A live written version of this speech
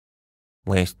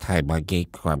Last time on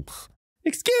GameGrumps.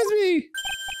 Excuse me!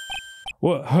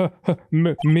 What?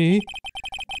 Me?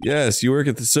 Yes, you work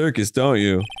at the circus, don't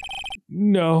you?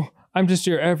 No, I'm just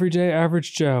your everyday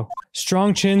average Joe.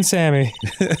 Strong chin Sammy.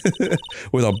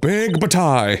 With a big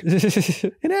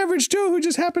batai. An average Joe who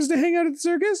just happens to hang out at the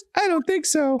circus? I don't think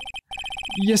so.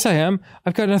 Yes, I am.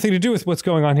 I've got nothing to do with what's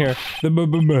going on here. The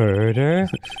murder?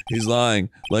 He's lying.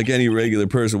 Like any regular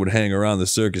person would hang around the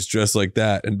circus dressed like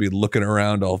that and be looking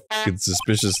around all fucking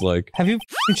suspicious like. Have you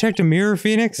checked a mirror,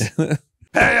 Phoenix?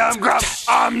 Hey, I'm Grumps.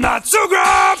 I'm not so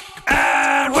Grump.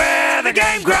 And we're the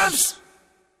GameGrumps.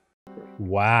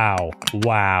 Wow.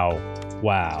 Wow.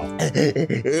 Wow.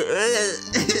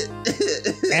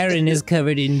 Aaron is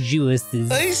covered in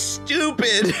juices. I'm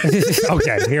stupid.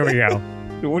 Okay, here we go.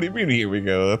 What do you mean here we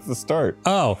go? That's the start.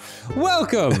 Oh,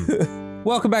 welcome!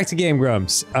 Welcome back to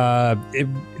GameGrumps.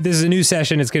 This is a new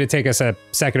session. It's going to take us a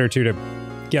second or two to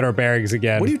get our bearings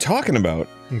again. What are you talking about?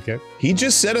 Okay. He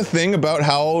just said a thing about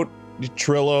how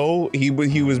Trillo, he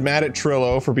was mad at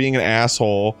Trillo for being an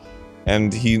asshole,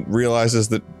 and he realizes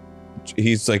that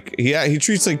he's like, he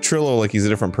treats like Trillo like he's a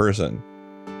different person.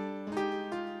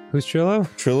 Who's Trillo?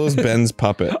 Trillo's Ben's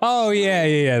puppet. Oh,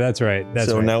 yeah, that's right. That's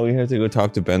so right. now we have to go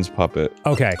talk to Ben's puppet.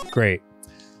 Okay, great.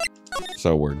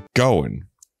 So we're going.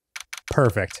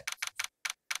 Perfect.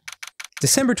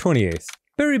 December 28th.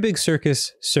 Very big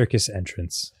circus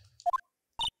entrance.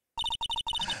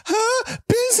 Huh?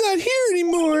 Ben's not here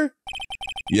anymore.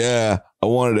 Yeah, I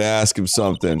wanted to ask him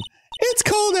something. It's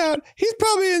cold out. He's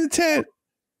probably in the tent.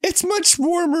 It's much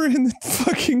warmer in the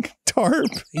fucking tarp.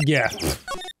 Yeah.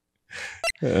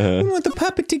 We want the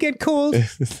puppet to get cold.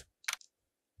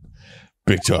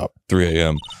 Big top, 3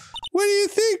 a.m. What do you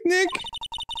think, Nick?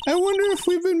 I wonder if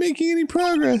we've been making any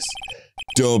progress.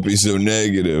 Don't be so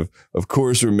negative. Of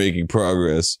course we're making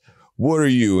progress. What are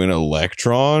you, an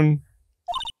electron?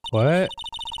 What?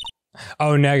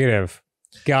 Oh, negative.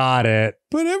 Got it.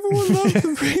 But everyone loves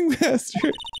the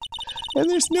ringmaster. And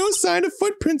there's no sign of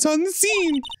footprints on the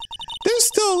scene. There's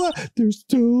still a lot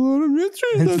of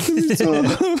mysteries left to be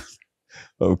solved.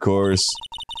 Of course.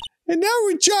 And now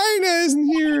Regina isn't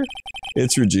here.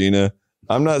 It's Regina.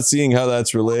 I'm not seeing how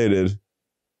that's related.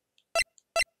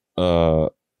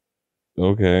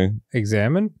 Okay.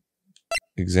 Examine?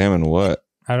 Examine what?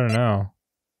 I don't know.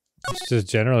 It's just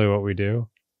generally what we do.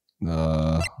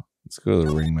 Let's go to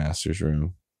the ringmaster's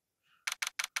room.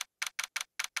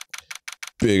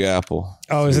 Big Apple.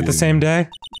 Oh, is it the same day?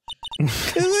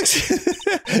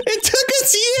 It took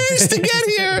us years to get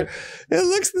here. It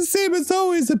looks the same as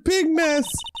always, a big mess.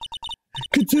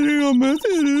 Considering how messy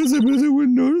it is, I bet I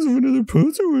wouldn't notice if another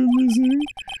poster went missing.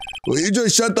 Well, you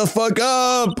just shut the fuck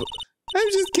up.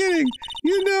 I'm just kidding.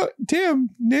 You know, damn,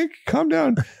 Nick, calm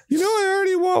down. You know I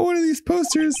already want one of these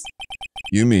posters.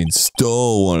 You mean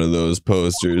stole one of those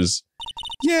posters?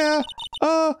 Yeah,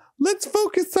 let's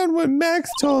focus on what Max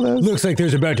told us. Looks like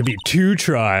there's about to be 2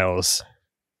 trials.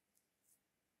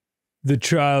 The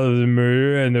trial of the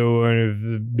murder and the one of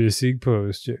the missing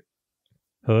poster.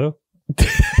 Hello?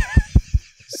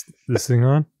 Is this thing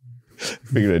on?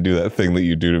 We're gonna do that thing that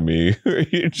you do to me. Where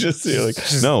you're like,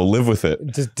 no, live with it.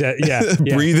 Just yeah.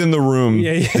 Breathe in the room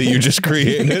that you just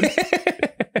created.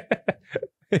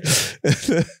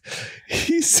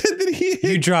 He said that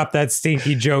you dropped that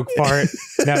stinky joke part.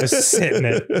 Now just sit in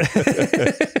it.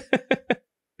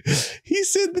 He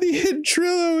said that he hid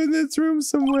Trillo in this room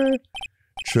somewhere.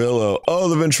 Trillo. Oh,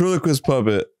 the ventriloquist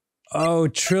puppet. Oh,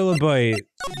 Trilobite.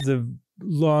 The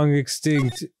long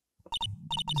extinct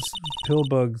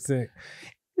pillbug thing.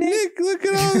 Nick, look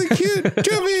at all the cute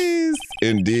trophies.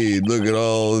 Indeed, look at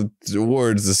all the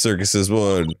awards the circus has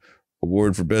won.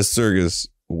 Award for best circus.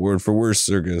 Award for worst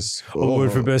circus.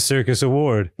 Award for best circus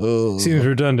award. Oh. Seems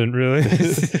redundant, really.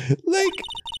 Like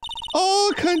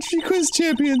all country quiz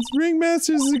champions,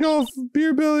 ringmasters of golf,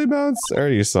 beer belly bounce. I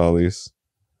already saw these.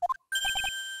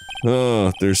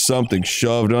 Oh, there's something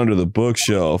shoved under the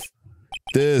bookshelf.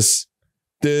 This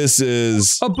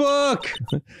is a book.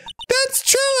 That's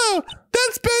Trillo.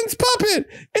 That's Ben's puppet.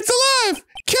 It's alive.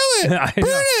 Kill it. Burn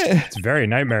it. It's very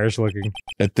nightmarish looking.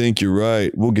 I think you're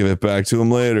right. We'll give it back to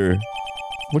him later.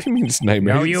 What do you mean it's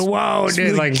nightmare? No, you won't.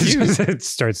 Really like it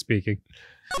starts speaking.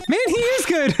 Man, he is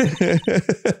good.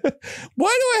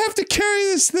 Why do I have to carry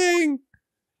this thing?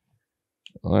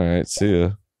 All right, see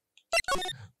ya.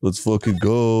 Let's fucking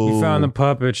go. We found the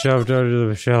puppet shoved under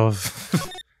the shelf.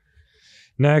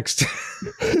 Next.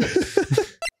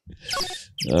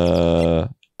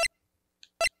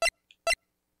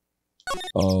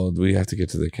 Oh, do we have to get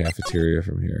to the cafeteria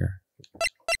from here?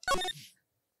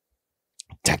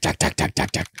 Tuck.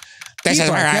 This Keep is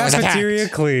our where I was attacked. cafeteria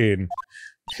clean.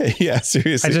 Yeah,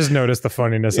 seriously. I just noticed the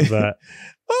funniness of that.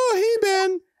 Oh, hey,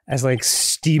 Ben. As like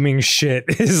steaming shit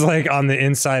is like on the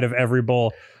inside of every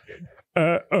bowl.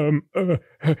 Hello.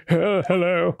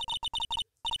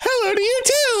 Hello to you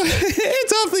too.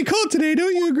 It's awfully cold today,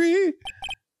 don't you agree?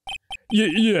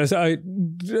 Yes, I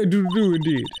do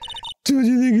indeed. Don't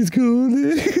you think it's cold?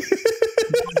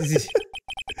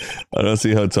 I don't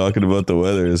see how talking about the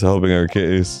weather is helping our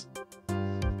case.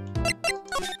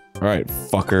 Alright,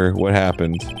 fucker, what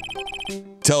happened?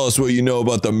 Tell us what you know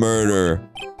about the murder.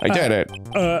 I did it.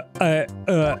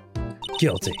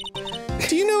 Guilty.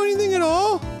 Do you know anything at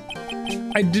all?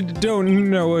 I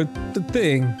don't know a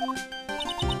thing.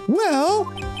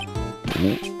 Well,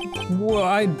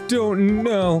 I don't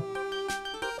know.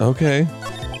 okay.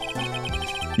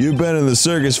 You've been in the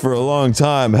circus for a long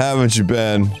time, haven't you,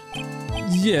 Ben?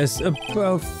 Yes,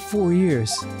 about 4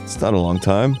 years. It's not a long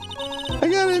time. I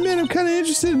gotta admit, I'm kind of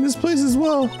interested in this place as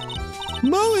well.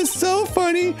 Mo is so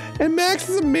funny, and Max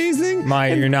is amazing.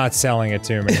 Maya, you're not selling it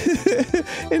to me.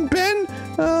 And Ben,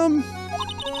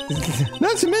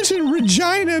 not to mention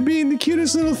Regina being the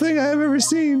cutest little thing I have ever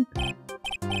seen.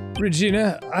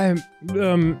 Regina, I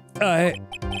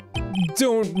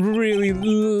don't really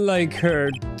like her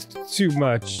too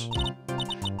much.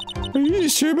 Are you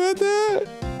sure about that?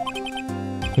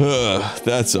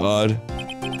 That's odd.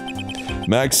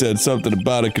 Max said something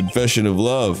about a confession of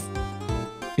love.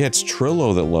 Yeah, it's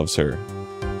Trillo that loves her.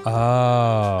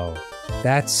 Oh,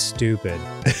 that's stupid.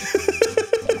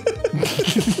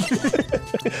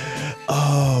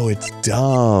 Oh, it's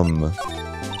dumb.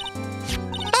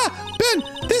 Ah, Ben,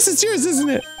 this is yours, isn't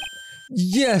it?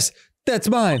 Yes, that's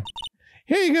mine.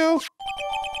 Here you go.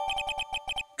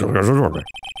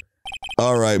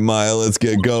 All right, Maya, let's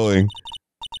get going.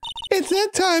 It's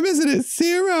that time, isn't it?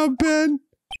 See you around, Ben.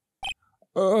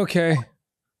 Okay.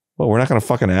 Well, we're not gonna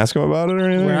fucking ask him about it or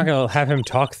anything? We're not gonna have him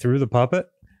talk through the puppet?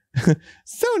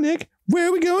 So, Nick, where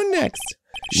are we going next?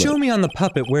 Show me on the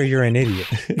puppet where you're an idiot.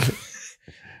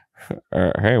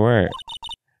 Hey, wait.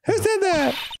 Who said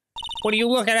that? What are you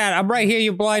looking at? I'm right here,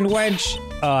 you blind wench.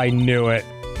 Oh, I knew it.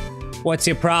 What's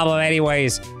your problem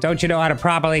anyways? Don't you know how to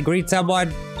properly greet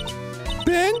someone?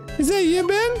 Ben? Is that you,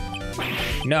 Ben?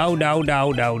 No.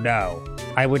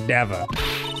 I would never.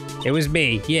 It was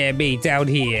me. Yeah, me, down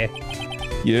here.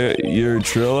 You're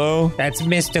Trillo? That's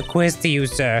Mr. Quiz to you,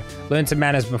 sir. Learn some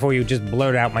manners before you just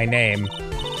blurt out my name.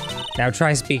 Now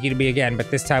try speaking to me again,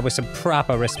 but this time with some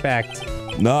proper respect.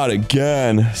 Not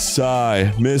again.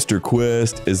 Sigh. Mr.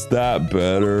 Quist, is that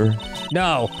better?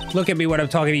 No, look at me when I'm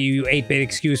talking to you, you 8-bit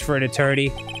excuse for an attorney.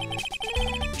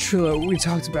 Trillo, we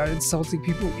talked about insulting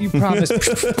people. You promised.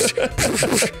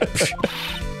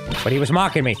 But he was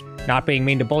mocking me. Not being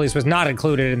mean to bullies was not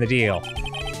included in the deal.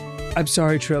 I'm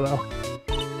sorry, Trillo.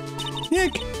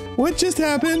 Nick, what just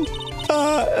happened?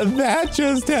 That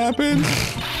just happened.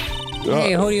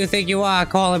 Hey, who do you think you are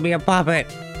calling me a puppet?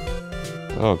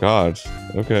 Oh, God.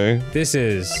 Okay. This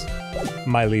is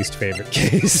my least favorite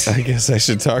case. I guess I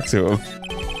should talk to him.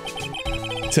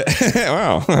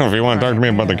 Well, if you want to talk to me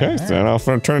about the case, then I'll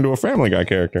turn into a Family Guy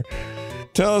character.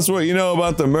 Tell us what you know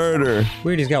about the murder.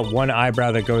 Weird, he's got one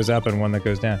eyebrow that goes up and one that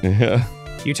goes down. Yeah.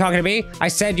 You talking to me? I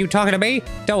said you talking to me?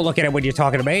 Don't look at it when you're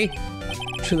talking to me.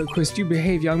 Triloquist, you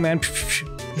behave, young man.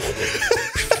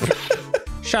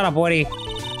 Shut up, Woody.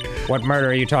 What murder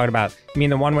are you talking about? You mean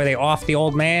the one where they offed the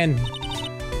old man?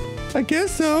 I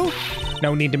guess so.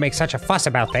 No need to make such a fuss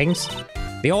about things.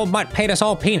 The old mutt paid us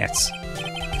all peanuts.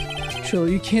 Trillo,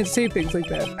 you can't say things like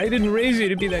that. I didn't raise you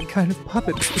to be that kind of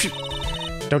puppet.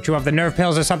 Don't you have the nerve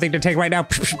pills or something to take right now?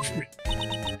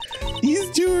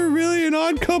 These two are really an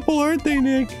odd couple, aren't they,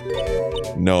 Nick?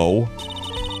 No.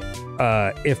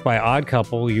 If by odd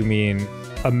couple you mean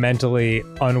a mentally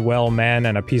unwell man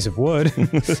and a piece of wood.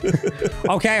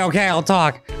 Okay, I'll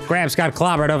talk. Gramps got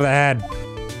clobbered over the head.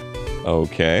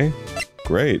 Okay.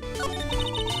 Great.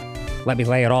 Let me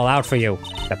lay it all out for you.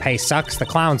 The pay sucks, the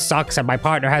clown sucks, and my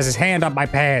partner has his hand up my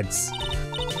pants.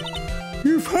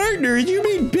 Your partner? You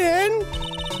mean Ben?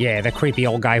 Yeah, the creepy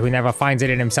old guy who never finds it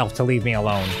in himself to leave me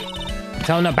alone.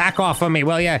 Tell him to back off from me,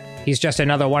 will ya? He's just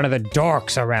another one of the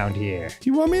dorks around here. Do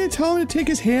you want me to tell him to take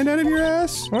his hand out of your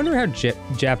ass? I wonder how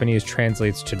Japanese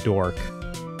translates to dork.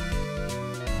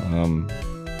 I don't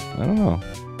know.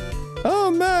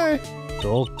 Oh my.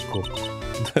 Dork.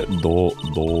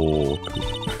 Dork.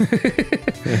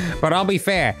 But I'll be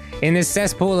fair. In this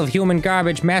cesspool of human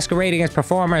garbage masquerading as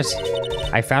performers,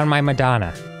 I found my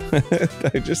Madonna.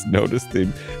 I just noticed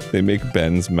they make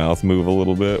Ben's mouth move a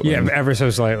little bit. Yeah, ever so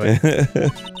slightly.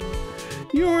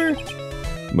 Your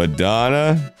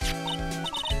Madonna?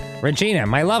 Regina,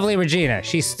 my lovely Regina.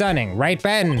 She's stunning, right,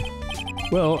 Ben?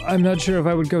 Well, I'm not sure if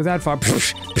I would go that far.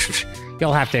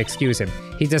 You'll have to excuse him.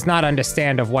 He does not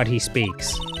understand of what he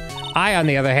speaks. I, on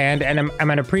the other hand, am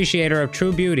an appreciator of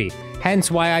true beauty,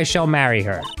 hence why I shall marry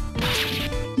her.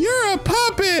 You're a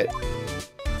puppet!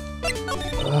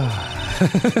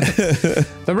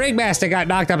 The ringmaster got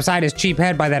knocked upside his cheap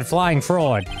head by that flying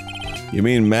fraud. You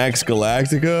mean Max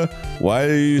Galactica? Why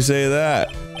do you say that?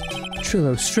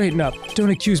 Trillo, straighten up. Don't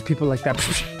accuse people like that.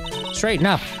 Straighten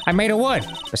up. I made a wood.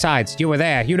 Besides, you were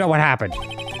there. You know what happened.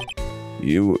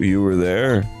 You were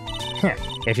there?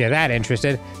 If you're that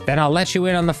interested, then I'll let you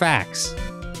in on the facts.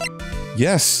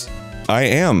 Yes, I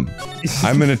am.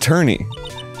 I'm an attorney.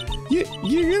 You're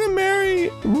gonna marry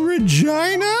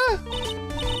Regina?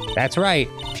 That's right.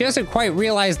 She doesn't quite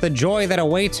realize the joy that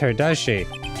awaits her, does she?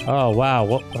 Oh, wow.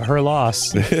 Well, her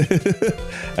loss.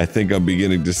 I think I'm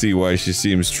beginning to see why she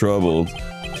seems troubled.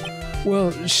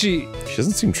 Well, she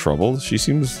doesn't seem troubled. She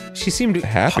seemed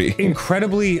happy.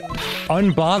 Incredibly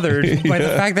unbothered by the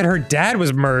fact that her dad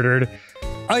was murdered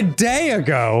a day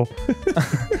ago.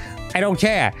 I don't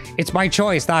care. It's my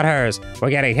choice, not hers. We're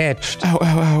getting hitched. Ow,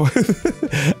 ow, ow.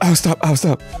 Ow,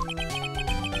 stop.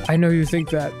 I know you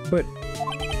think that, but...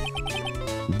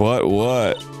 But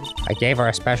what? I gave her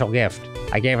a special gift.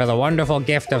 I gave her the wonderful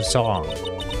gift of song.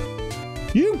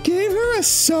 You gave her a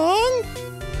song?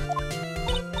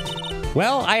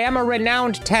 Well, I am a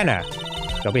renowned tenor.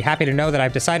 You'll be happy to know that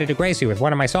I've decided to grace you with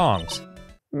one of my songs.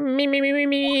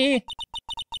 Me.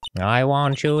 I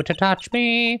want you to touch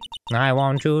me. I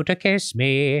want you to kiss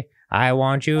me. I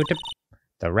want you to...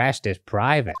 The rest is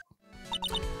private.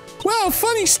 Wow,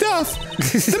 funny stuff.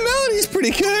 The melody's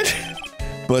pretty good.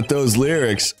 But those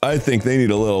lyrics, I think they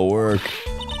need a little work.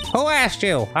 Who asked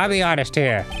you? I'll be honest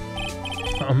here.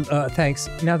 Thanks.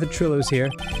 Now that Trillo's here.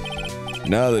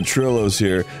 Now that Trillo's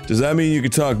here, does that mean you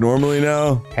can talk normally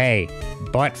now? Hey,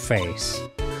 butt face.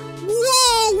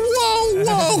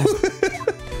 Whoa!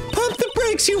 Pump the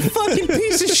brakes, you fucking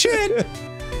piece of shit!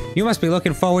 You must be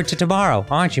looking forward to tomorrow,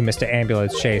 aren't you, Mr.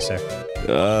 Ambulance Chaser?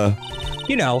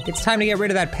 You know, it's time to get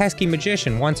rid of that pesky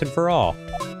magician once and for all.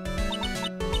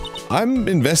 I'm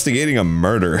investigating a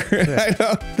murder. I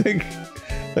don't think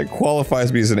that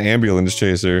qualifies me as an ambulance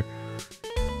chaser.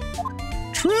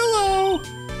 Trillo!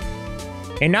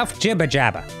 Enough jibber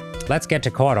jabber. Let's get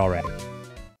to court already.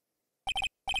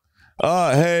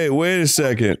 Hey, wait a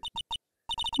second.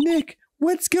 Nick,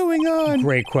 what's going on?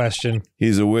 Great question.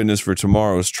 He's a witness for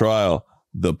tomorrow's trial.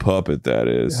 The puppet, that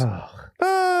is.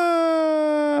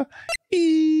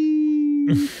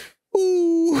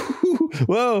 Ooh.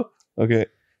 Whoa. Okay.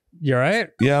 You alright?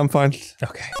 Yeah, I'm fine.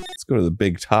 Okay. Let's go to the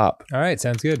big top. Alright,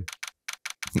 sounds good.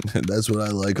 That's what I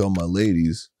like on my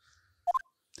ladies.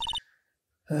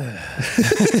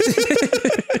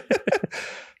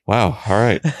 Wow,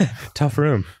 alright. Tough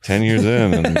room. 10 years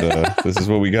in, and this is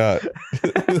what we got.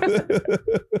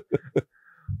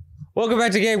 Welcome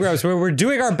back to GameGrumps, where we're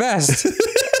doing our best.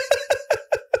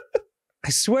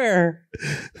 I swear.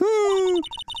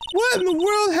 What in the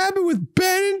world happened with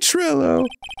Ben and Trillo?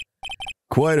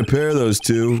 Quite a pair, those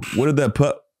two. What did that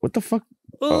what the fuck?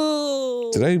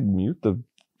 Oh, did I mute the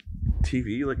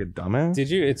TV like a dumbass? Did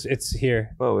you? It's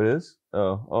here. Oh, it is?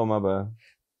 Oh, my bad.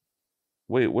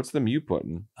 Wait, what's the mute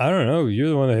button? I don't know. You're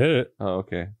the one that hit it. Oh,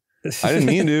 okay. I didn't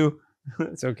mean to.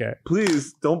 It's okay.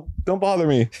 Please, don't bother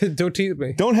me. Don't tease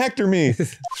me. Don't hector me.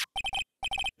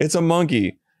 It's a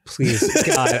monkey. Please,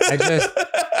 God,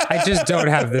 I just don't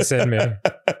have this in me.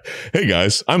 Hey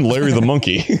guys, I'm Larry the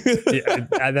monkey.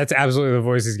 Yeah, that's absolutely the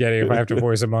voice he's getting if I have to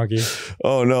voice a monkey.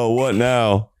 Oh no, what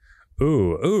now?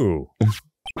 Ooh.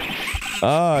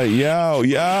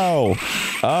 Yow.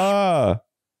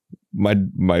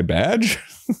 My badge?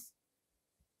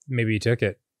 Maybe you took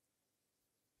it.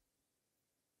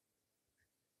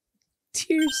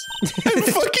 Tears. I'm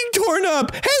fucking torn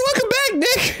up. Hey, welcome back,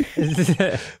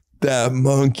 Nick. That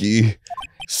monkey.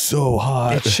 So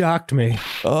hot. It shocked me.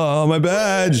 Oh, my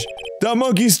badge. That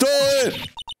monkey stole it.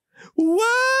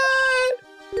 What?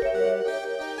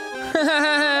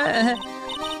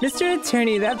 Mr.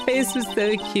 Attorney, that face was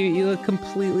so cute, you look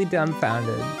completely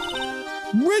dumbfounded.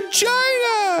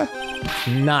 Regina!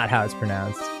 Not how it's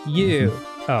pronounced. You.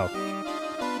 Oh.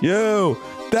 Yo,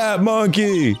 that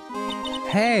monkey.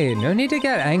 Hey, no need to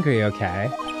get angry, okay?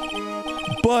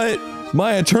 But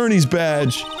my attorney's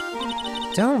badge.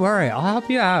 Don't worry, I'll help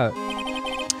you out.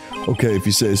 Okay, if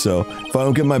you say so. If I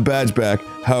don't get my badge back,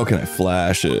 how can I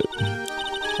flash it?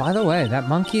 By the way, that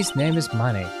monkey's name is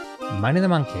Money. Money the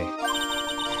monkey.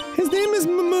 His name is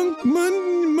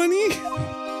Money?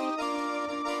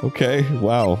 Okay,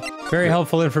 wow. Very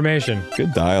helpful information.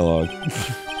 Good dialogue.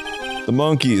 The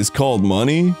monkey is called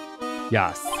Money?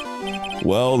 Yes.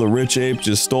 Well, the rich ape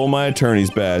just stole my attorney's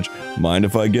badge. Mind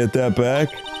if I get that back?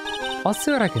 I'll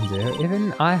see what I can do.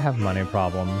 Even I have money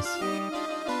problems.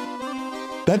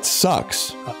 That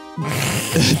sucks.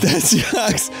 That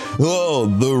sucks. Oh,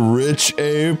 the rich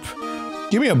ape.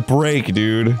 Give me a break,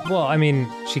 dude. Well, I mean,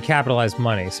 she capitalized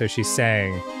money, so she's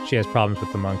saying she has problems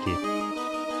with the monkey.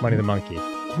 Money the monkey.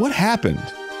 What happened?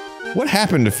 What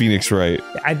happened to Phoenix Wright?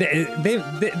 They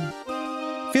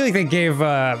feel like they gave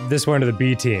this one to the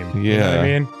B team. Yeah. You know what I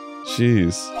mean?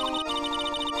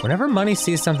 Jeez. Whenever Money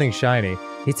sees something shiny,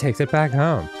 he takes it back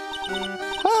home.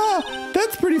 Ah,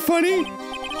 that's pretty funny.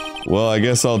 Well, I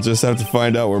guess I'll just have to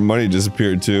find out where Money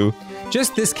disappeared to.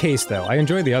 Just this case, though. I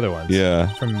enjoyed the other ones. Yeah.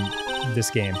 From this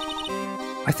game.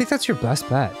 I think that's your best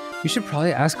bet. You should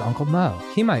probably ask Uncle Mo.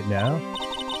 He might know.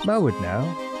 Mo would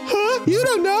know. Huh? You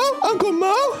don't know? Uncle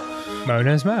Mo? Mo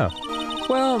knows Mo.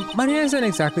 Well, Money isn't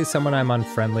exactly someone I'm on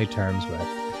friendly terms with.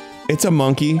 It's a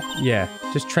monkey. Yeah,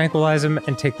 just tranquilize him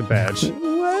and take the badge.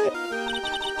 What?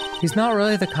 He's not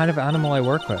really the kind of animal I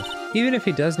work with, even if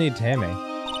he does need taming.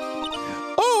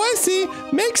 Oh, I see.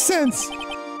 Makes sense.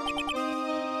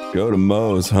 Go to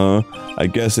Moe's, huh? I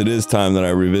guess it is time that I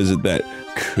revisit that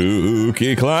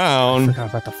kooky clown. I forgot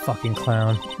about the fucking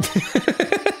clown.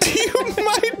 Do you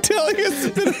mind telling us a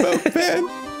bit about Ben?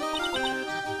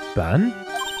 Ben?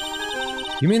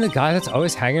 You mean the guy that's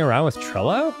always hanging around with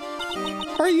Trillo?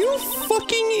 Are you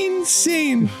fucking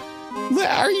insane?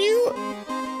 Are you...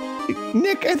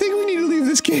 Nick, I think we need to leave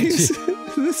this case.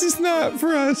 This is not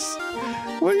for us.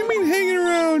 What do you mean hanging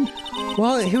around?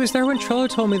 Well, he was there when Trillo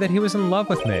told me that he was in love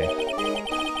with me.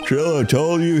 Trillo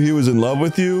told you he was in love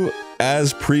with you,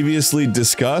 as previously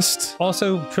discussed?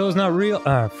 Also, Trillo's not real.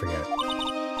 Forget it.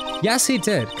 Yes, he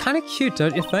did. Kind of cute,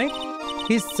 don't you think?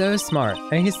 He's so smart,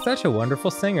 and he's such a wonderful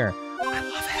singer. I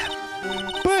love him.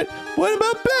 But what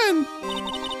about Ben?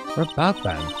 What about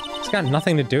Ben? It's got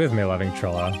nothing to do with me loving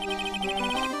Trillo.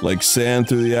 Like sand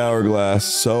through the hourglass,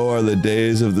 so are the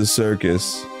days of the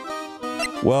circus.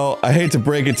 Well, I hate to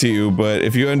break it to you, but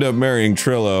if you end up marrying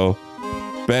Trillo,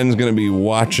 Ben's gonna be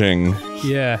watching.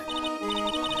 Yeah.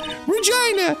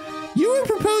 Regina! You were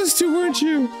proposed to, weren't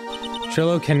you?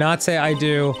 Trillo cannot say I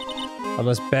do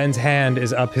unless Ben's hand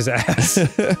is up his ass.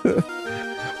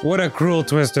 What a cruel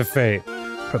twist of fate.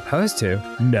 Proposed to?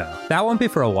 No. That won't be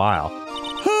for a while.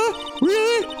 Huh?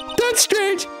 Really? That's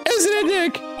strange, isn't it,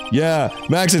 Nick? Yeah,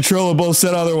 Max and Trillo both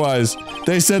said otherwise.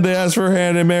 They said they asked for her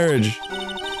hand in marriage.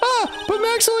 Ah, but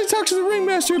Max only talked to the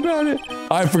ringmaster about it.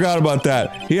 I forgot about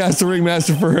that. He asked the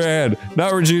ringmaster for her hand,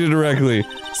 not Regina directly.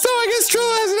 So I guess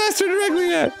Trillo hasn't asked her directly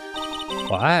yet.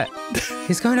 What?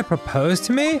 He's going to propose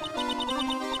to me?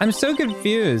 I'm so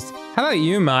confused. How about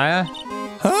you, Maya?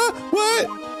 Huh? What?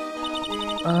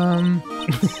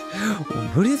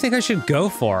 Who do you think I should go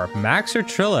for, Max or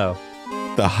Trillo?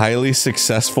 The highly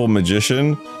successful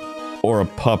magician or a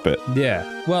puppet? Yeah.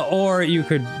 Well, or you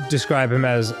could describe him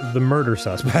as the murder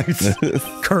suspect,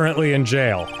 currently in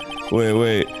jail.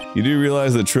 Wait. You do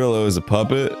realize that Trillo is a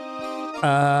puppet?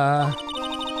 I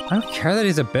don't care that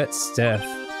he's a bit stiff.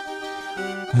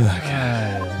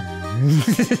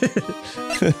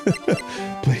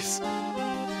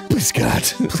 Please, God.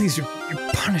 Please, you're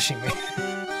punishing me.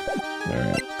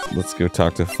 Alright, let's go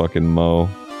talk to fucking Mo.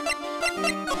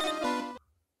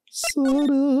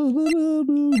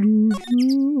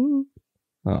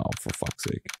 Oh, for fuck's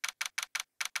sake.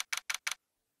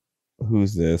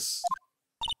 Who's this?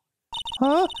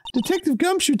 Huh? Detective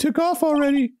Gumshoe took off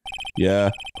already. Yeah,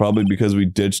 probably because we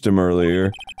ditched him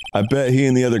earlier. I bet he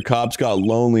and the other cops got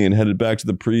lonely and headed back to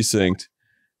the precinct.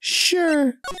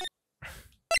 Sure.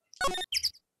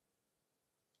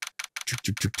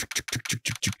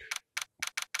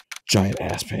 Giant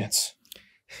ass pants.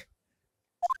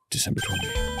 December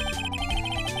 28th.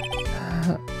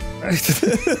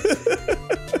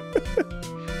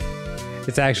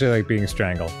 It's actually like being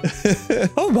strangled.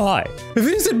 Oh my! If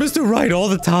it isn't Mr. Right all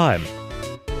the time!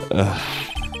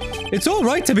 It's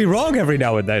alright to be wrong every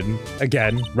now and then.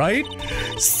 Again, right?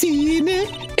 See, Nick?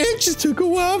 It just took a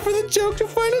while for the joke to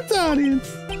find its audience.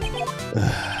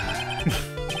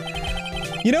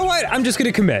 You know what? I'm just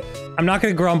gonna commit. I'm not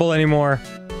gonna grumble anymore.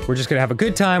 We're just gonna have a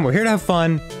good time. We're here to have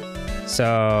fun.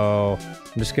 So,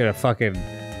 I'm just gonna fucking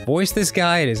voice this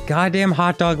guy in his goddamn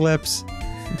hot dog lips.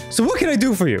 So what can I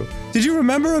do for you? Did you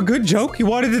remember a good joke you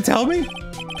wanted to tell me?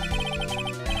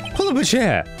 Pull up a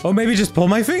chair, or maybe just pull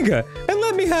my finger, and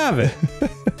let me have it.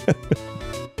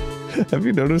 Have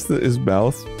you noticed that his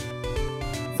mouth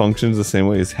functions the same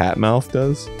way his hat mouth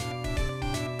does?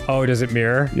 Oh, does it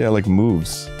mirror? Yeah, like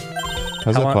moves.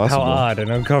 How's that possible? How odd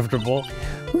and uncomfortable.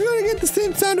 We're gonna get the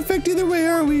same sound effect either way,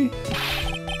 aren't we?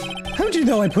 How'd you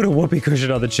know I put a whoopee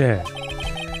cushion on the chair?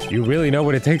 You really know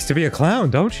what it takes to be a clown,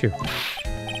 don't you?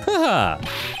 Haha.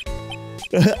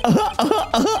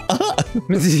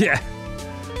 Yeah.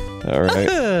 All right.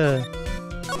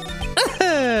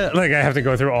 Like, I have to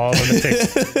go through all of them. It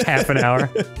takes half an hour.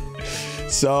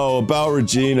 So, about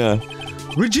Regina.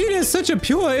 Regina is such a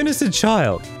pure, innocent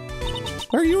child.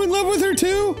 Are you in love with her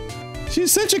too?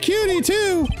 She's such a cutie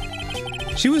too.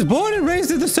 She was born and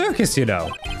raised in the circus, you know.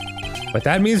 But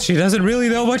that means she doesn't really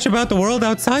know much about the world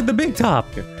outside the big top.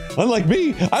 Unlike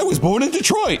me, I was born in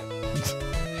Detroit.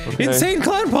 Okay. Insane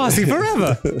clown posse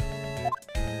forever.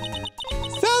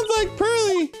 Sounds like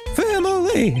Pearly.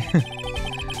 Family.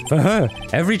 For her,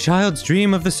 every child's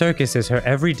dream of the circus is her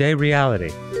everyday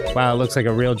reality. Wow, it looks like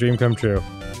a real dream come true.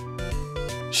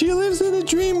 She lives in a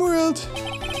dream world.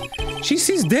 She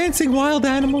sees dancing wild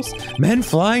animals, men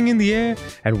flying in the air,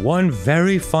 and one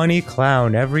very funny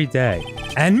clown every day.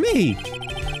 And me!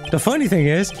 The funny thing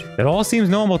is, that all seems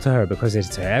normal to her because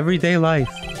it's her everyday life.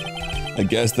 I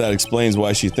guess that explains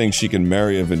why she thinks she can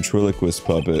marry a ventriloquist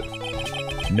puppet.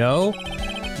 No,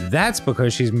 that's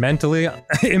because she's mentally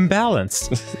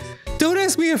imbalanced. Don't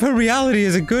ask me if her reality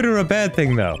is a good or a bad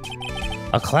thing, though.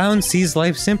 A clown sees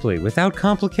life simply, without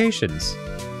complications.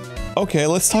 Okay,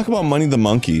 let's talk about Money the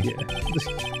Monkey. Yeah.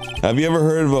 Have you ever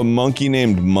heard of a monkey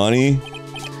named Money?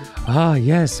 Ah,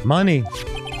 yes, money.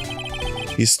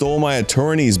 He stole my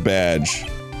attorney's badge.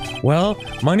 Well,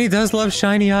 money does love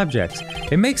shiny objects.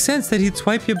 It makes sense that he'd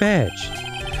swipe your badge.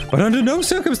 But under no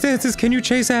circumstances can you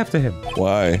chase after him.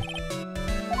 Why?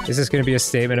 Is this going to be a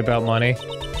statement about money?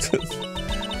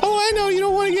 Oh, I know, you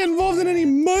don't want to get involved in any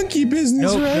monkey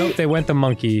business, Nope, right? nope, they went the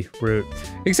monkey route.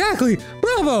 Exactly!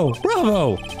 Bravo!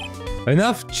 Bravo!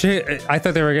 Enough I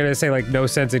thought they were gonna say, like, no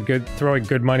sense in throwing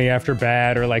good money after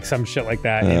bad, or like some shit like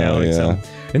that, you know? Yeah.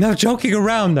 Enough joking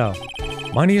around, though.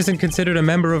 Money isn't considered a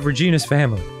member of Regina's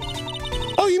family.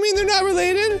 Oh, you mean they're not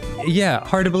related? Yeah,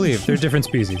 hard to believe. They're different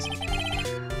species.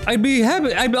 I'll be happy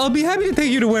to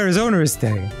take you to where his owner is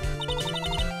staying.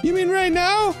 You mean right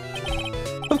now?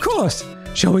 Of course!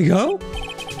 Shall we go?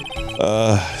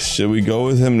 Should we go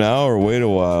with him now or wait a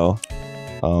while?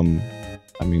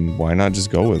 I mean, why not just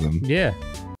go with him? Yeah.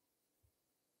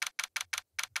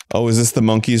 Oh, is this the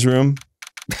monkey's room?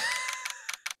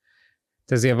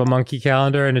 Does he have a monkey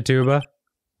calendar and a tuba?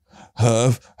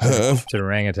 Huff. It's an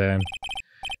orangutan.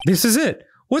 This is it!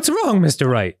 What's wrong, Mr.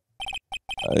 Wright?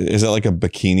 Is that like a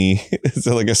bikini? Is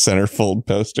that like a centerfold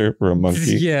poster for a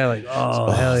monkey? Yeah, like, oh,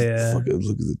 hell yeah. Fuck it,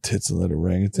 look at the tits of that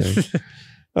orangutan.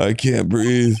 I can't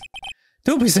breathe.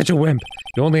 Don't be such a wimp.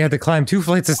 You only had to climb 2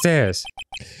 flights of stairs.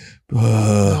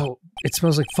 Oh, it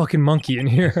smells like fucking monkey in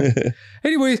here.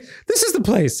 Anyways, this is the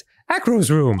place. Acro's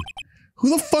room. Who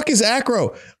the fuck is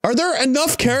Acro? Are there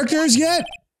enough characters yet?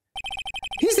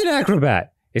 He's an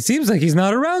acrobat. It seems like he's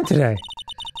not around today.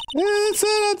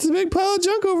 That's a big pile of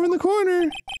junk over in the corner.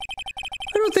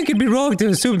 I don't think it'd be wrong to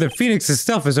assume that Phoenix's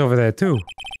stuff is over there too.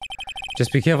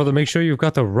 Just be careful to make sure you've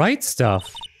got the right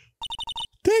stuff.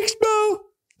 Thanks, Bo.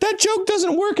 That joke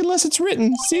doesn't work unless it's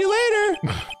written. See you later.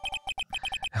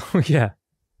 Oh, yeah.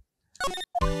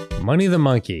 Money the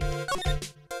Monkey.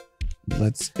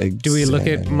 Let's Do we look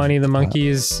at Money the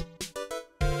Monkey's...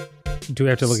 Do we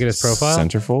have to look at his profile?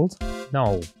 Centerfold?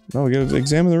 No. No, we gotta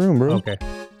examine the room, bro. Okay.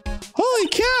 Holy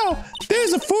cow!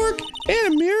 There's a fork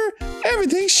and a mirror.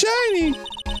 Everything's shiny.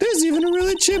 There's even a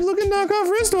really cheap looking knockoff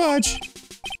wristwatch.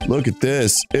 Look at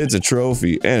this. It's a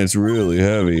trophy and it's really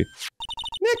heavy.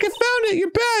 Nick, I found it! Your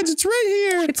badge! It's right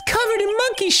here! It's covered in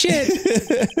monkey shit!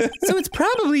 So it's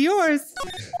probably yours.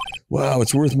 Wow,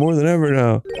 it's worth more than ever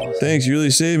now. Thanks, you really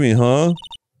saved me, huh?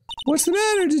 What's the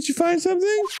matter? Did you find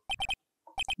something?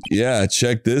 Yeah,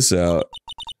 check this out.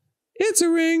 It's a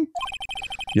ring.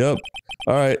 Yup.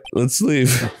 Alright, let's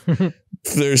leave.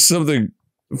 There's something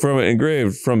from it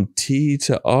engraved. From T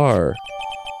to R.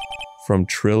 From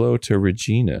Trillo to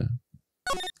Regina.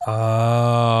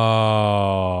 Oh.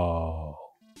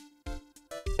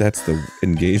 That's the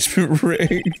engagement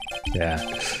ring. Yeah.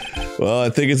 Well, I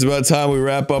think it's about time we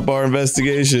wrap up our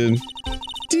investigation.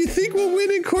 Do you think we'll win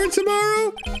in court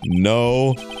tomorrow?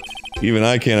 No. Even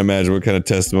I can't imagine what kind of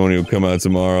testimony will come out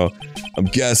tomorrow. I'm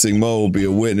guessing Mo will be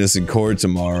a witness in court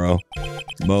tomorrow.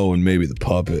 Mo and maybe the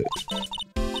puppet.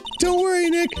 Don't worry,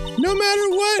 Nick. No matter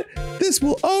what, this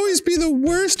will always be the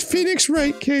worst Phoenix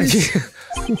Wright case.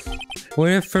 What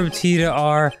if from T to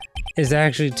R is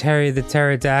actually Terry the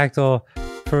Pterodactyl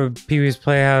from Pee-wee's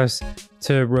Playhouse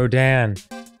to Rodan,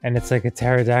 and it's like a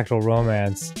pterodactyl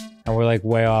romance, and we're like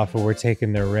way off and we're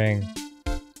taking their ring.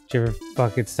 Did you ever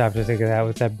fucking stop to think of that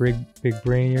with that big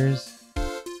brain of yours?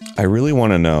 I really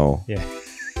want to know. Yeah.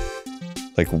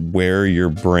 like where your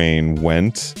brain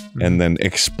went and then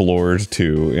explored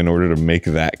to in order to make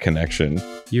that connection.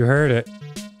 You heard it.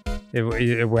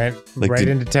 It went Like, right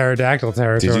into pterodactyl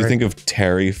territory. Did you think of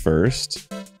Terry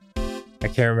first? I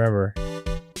can't remember.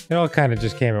 It all kind of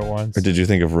just came at once. Or did you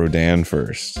think of Rodan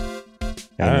first?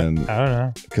 I don't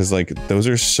know. Because like those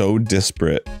are so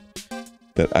disparate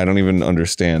that I don't even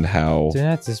understand how. They're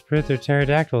not disparate. They're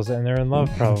pterodactyls and they're in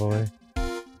love probably.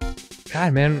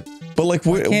 God, man. But like,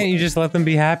 Why can't you just let them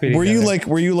be happy? Were you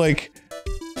like,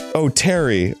 oh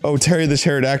Terry the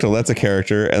pterodactyl, that's a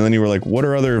character, and then you were like, what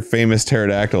are other famous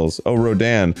pterodactyls? Oh,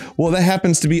 Rodan. Well, that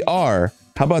happens to be R.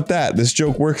 How about that? This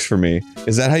joke works for me.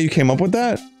 Is that how you came up with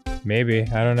that? Maybe.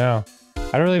 I don't know.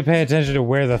 I don't really pay attention to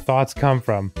where the thoughts come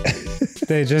from.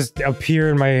 They just appear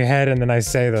in my head and then I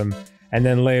say them. And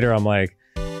then later I'm like,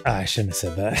 I shouldn't have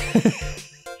said that.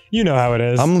 You know how it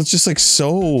is. I'm just like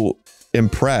so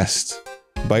impressed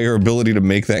by your ability to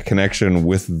make that connection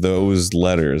with those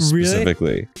letters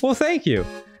specifically. Well, thank you.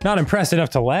 Not impressed enough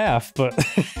to laugh, but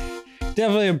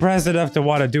definitely impressed enough to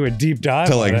want to do a deep dive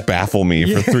To like baffle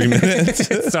me for 3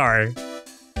 minutes. Sorry.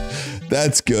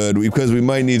 That's good, because we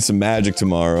might need some magic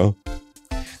tomorrow.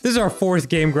 This is our 4th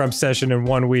GameGrumps session in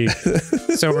 1 week.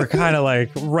 So we're kind of like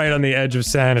right on the edge of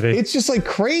sanity. It's just like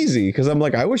crazy, because I'm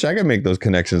like, I wish I could make those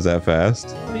connections that fast.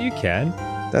 Well, you can.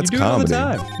 That's you do comedy. it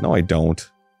all the time. No, I don't.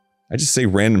 I just say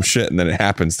random shit and then it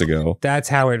happens to go. That's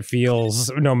how it feels,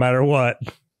 no matter what.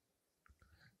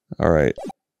 All right.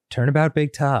 Turnabout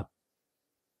Big Top.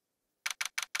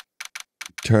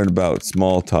 Turnabout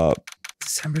Small Top.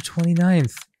 December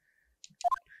 29th.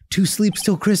 2 sleeps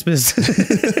till Christmas.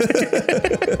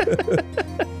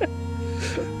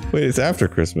 Wait, it's after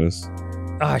Christmas.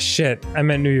 Ah, shit. I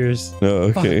meant New Year's.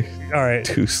 Oh, okay. Fuck. All right.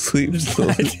 2 sleeps.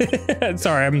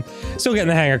 Sorry, I'm still getting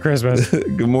the hang of Christmas.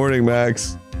 Good morning,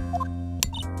 Max.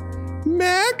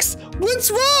 Max,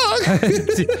 what's wrong?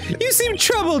 You seem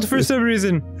troubled for some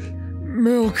reason.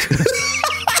 Milk.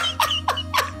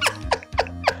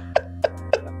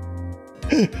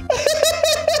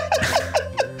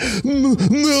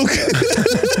 Milk.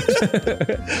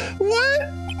 What?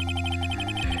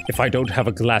 If I don't have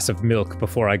a glass of milk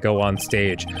before I go on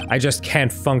stage, I just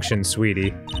can't function,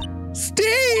 sweetie.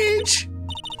 Stage?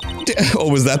 Oh,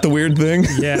 was that the weird thing?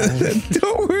 Yeah.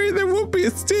 Don't worry, there won't be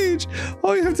a stage.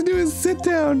 All you have to do is sit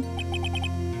down.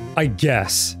 I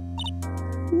guess.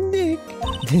 Nick.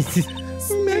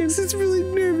 Max is really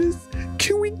nervous.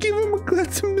 Can we give him a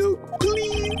glass of milk,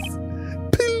 please?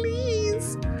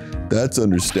 Please. That's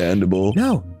understandable.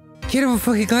 No. Get him a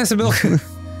fucking glass of milk.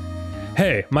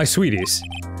 Hey, my sweeties.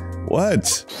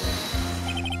 What?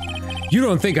 You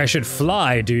don't think I should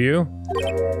fly, do you?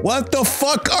 What the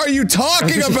fuck are you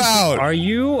talking about? Are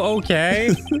you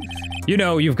okay? You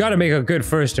know, you've got to make a good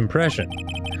first impression.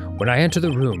 When I enter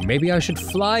the room, maybe I should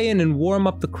fly in and warm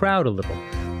up the crowd a little.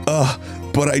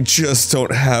 But I just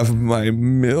don't have my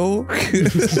milk.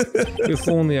 If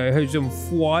only I had some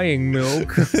flying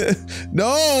milk.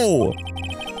 No!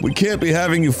 We can't be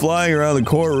having you flying around the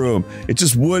courtroom. It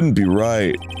just wouldn't be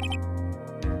right.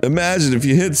 Imagine if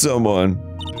you hit someone.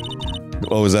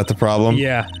 Oh, is that the problem?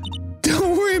 Yeah.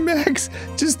 Don't worry, Max.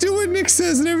 Just do what Nick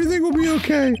says and everything will be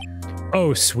okay.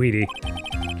 Oh, sweetie.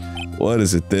 What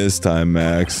is it this time,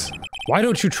 Max? Why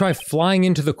don't you try flying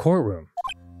into the courtroom?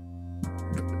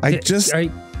 Are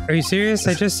you serious?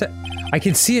 I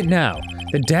can see it now.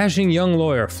 The dashing young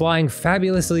lawyer flying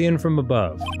fabulously in from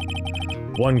above.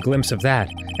 One glimpse of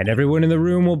that, and everyone in the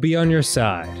room will be on your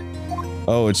side.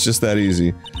 Oh, it's just that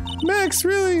easy. Max,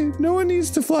 really? No one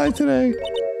needs to fly today.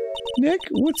 Nick,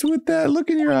 what's with that look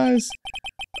in your eyes?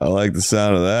 I like the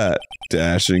sound of that.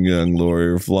 Dashing young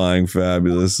lawyer flying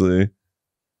fabulously.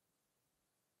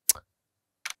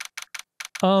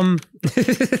 All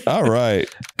right.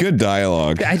 Good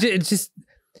dialogue.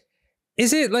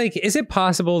 Is it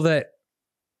possible that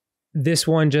this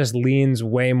one just leans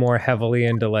way more heavily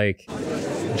into like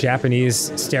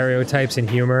Japanese stereotypes and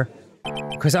humor?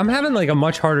 Because I'm having like a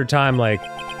much harder time like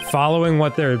following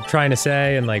what they're trying to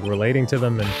say and like relating to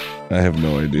them, and I have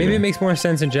no idea. Maybe it makes more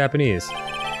sense in Japanese.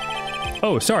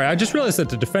 Oh, sorry, I just realized that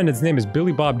the defendant's name is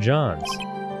Billy Bob Johns.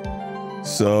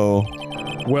 So...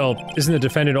 Well, isn't the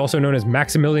defendant also known as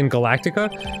Maximilian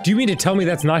Galactica? Do you mean to tell me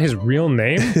that's not his real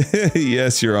name?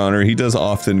 Yes, Your Honor, he does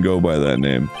often go by that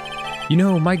name. You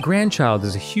know, my grandchild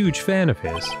is a huge fan of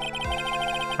his.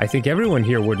 I think everyone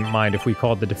here wouldn't mind if we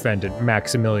called the defendant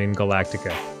Maximilian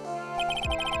Galactica.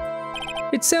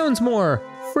 It sounds more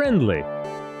friendly.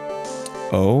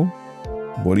 Oh?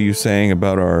 What are you saying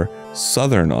about our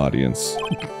southern audience?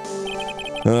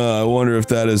 I wonder if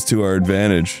that is to our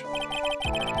advantage.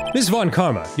 Miss Von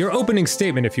Karma, your opening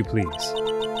statement, if you please.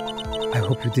 I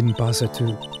hope you didn't bother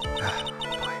to...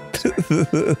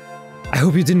 I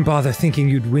hope you didn't bother thinking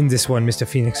you'd win this one, Mr.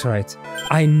 Phoenix Wright.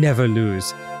 I never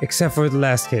lose, except for the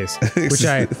last case, which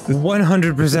I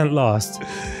 100% lost.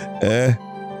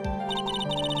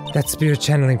 That spirit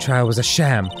channeling trial was a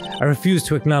sham. I refuse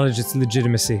to acknowledge its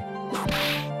legitimacy.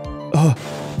 Oh.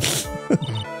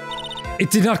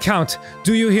 It did not count.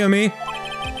 Do you hear me?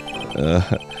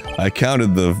 I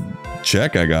counted the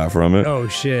check I got from it. Oh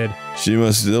shit. She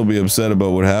must still be upset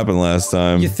about what happened last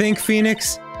time. You think,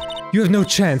 Phoenix? You have no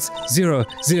chance. Zero,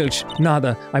 zilch,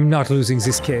 nada. I'm not losing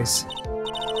this case.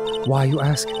 Why, you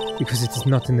ask? Because it is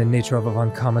not in the nature of a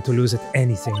Von Karma to lose at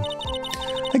anything.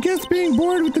 I guess being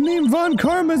bored with the name Von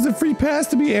Karma is a free pass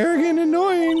to be arrogant and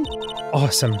annoying.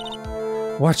 Awesome.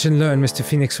 Watch and learn, Mr.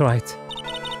 Phoenix Wright.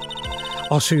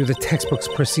 I'll show you the textbook's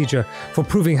procedure for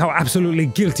proving how absolutely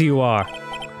guilty you are.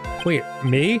 Wait,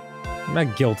 me? I'm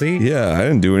not guilty. Yeah, I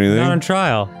didn't do anything. Not on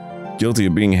trial. Guilty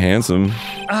of being handsome.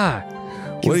 Ah!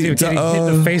 Guilty of getting hit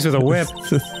in the face with a whip.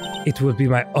 It will be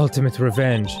my ultimate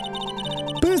revenge.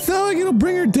 But it's not like it'll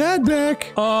bring her dad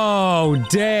back. Oh,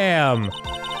 damn!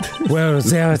 Well,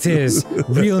 there it is.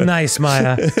 Real nice,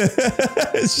 Maya.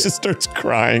 It just starts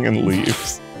crying and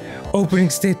leaves. Opening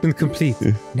statement complete.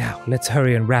 Now, let's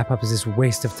hurry and wrap up this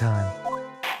waste of time.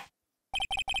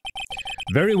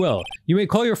 Very well. You may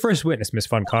call your first witness, Miss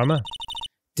Von Karma.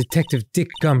 Detective Dick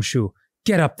Gumshoe.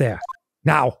 Get up there.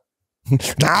 Now!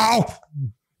 Now!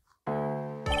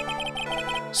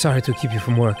 Sorry to keep you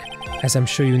from work, as I'm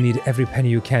sure you need every penny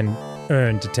you can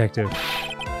earn, Detective.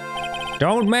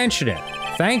 Don't mention it.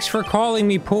 Thanks for calling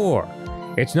me poor.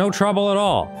 It's no trouble at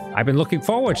all. I've been looking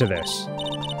forward to this.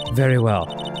 Very well.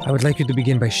 I would like you to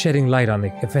begin by shedding light on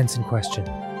the events in question.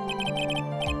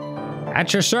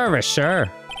 At your service, sir.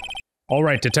 All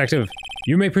right, Detective.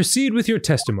 You may proceed with your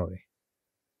testimony.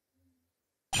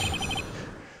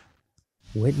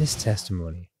 Witness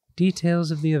testimony.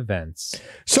 Details of the events.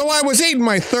 So I was eating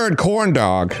my third corn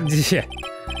dog. Yeah.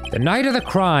 The night of the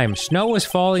crime, snow was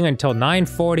falling until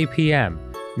 9:40 p.m.,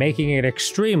 making it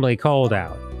extremely cold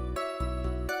out.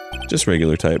 Just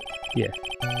regular type. Yeah.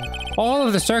 All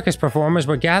of the circus performers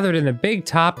were gathered in the big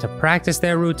top to practice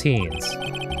their routines.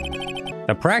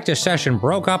 The practice session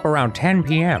broke up around 10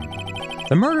 p.m.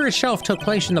 The murder itself took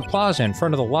place in the plaza in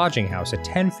front of the lodging house at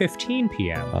 10:15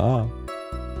 p.m. Oh.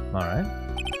 Alright.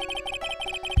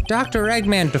 Dr.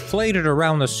 Eggman deflated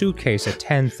around the suitcase at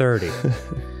 10:30.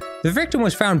 The victim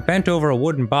was found bent over a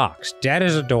wooden box, dead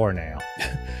as a doornail.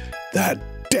 That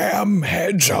damn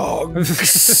hedgehog.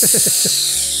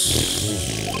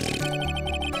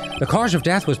 The cause of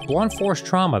death was blunt force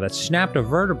trauma that snapped a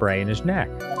vertebrae in his neck.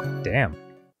 Damn.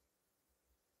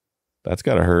 That's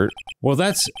gotta hurt. Well,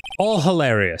 that's all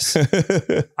hilarious.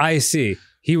 I see.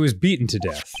 He was beaten to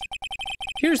death.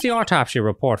 Here's the autopsy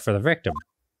report for the victim.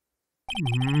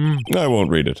 I won't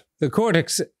read it. The court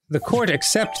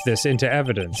accepts this into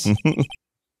evidence.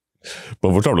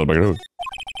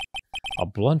 A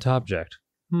blunt object.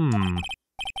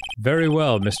 Very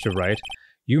well, Mr. Wright.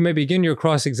 You may begin your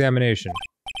cross-examination.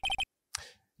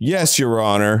 Yes, Your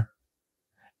Honor.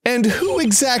 And who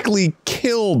exactly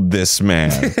killed this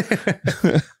man?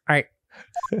 I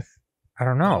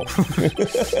don't know.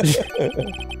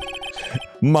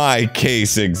 My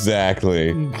case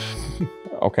exactly.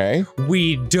 Okay.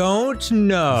 We don't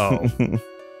know.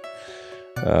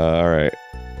 Alright.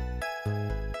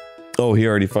 Oh, he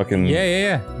already fucking...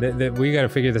 Yeah. We gotta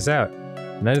figure this out.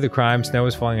 Night of the crime, snow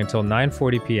was falling until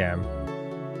 9:40 p.m.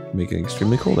 Making it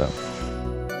extremely cold out.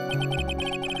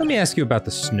 Let me ask you about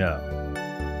the snow.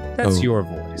 That's your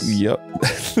voice. Yep.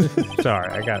 Sorry,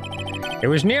 I got it. It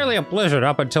was nearly a blizzard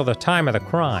up until the time of the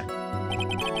crime.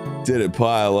 Did it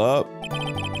pile up?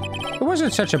 It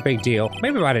wasn't such a big deal.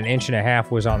 Maybe about 1.5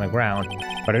 inches was on the ground.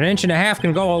 But 1.5 inches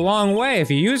can go a long way if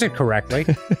you use it correctly.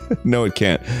 No, it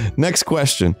can't. Next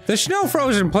question. The snow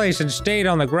froze in place and stayed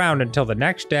on the ground until the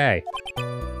next day.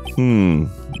 The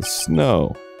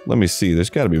snow. Let me see. There's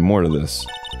gotta be more to this.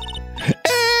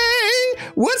 Hey!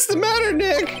 What's the matter,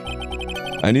 Nick?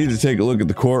 I need to take a look at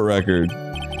the court record.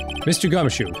 Mr.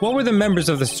 Gumshoe, what were the members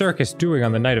of the circus doing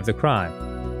on the night of the crime?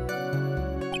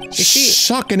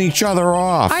 Sucking each other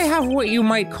off. I have what you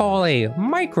might call a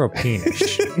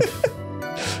micro-penis.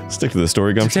 Stick to the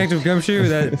story, Gumshoe. Detective Gumshoe,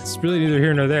 that's really neither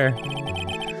here nor there.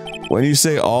 When you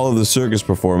say all of the circus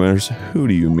performers, who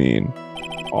do you mean?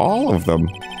 All of them.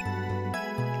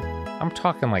 I'm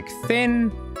talking like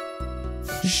thin,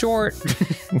 short.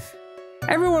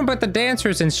 Everyone but the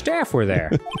dancers and staff were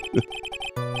there.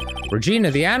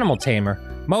 Regina the animal tamer,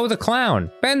 Mo the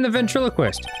clown, Ben the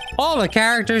ventriloquist, all the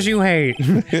characters you hate.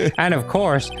 And of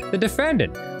course, the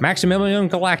defendant, Maximilian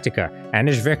Galactica, and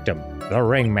his victim, the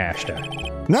ringmaster.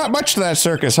 Not much to that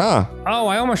circus, huh? Oh,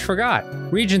 I almost forgot.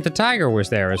 Regent the Tiger was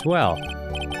there as well.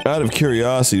 Out of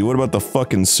curiosity, what about the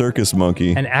fucking circus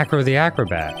monkey? And Acro the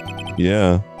Acrobat.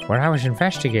 Yeah. When I was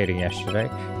investigating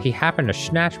yesterday, he happened to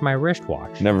snatch my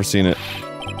wristwatch. Never seen it.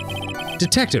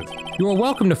 Detective, you are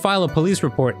welcome to file a police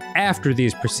report after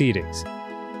these proceedings.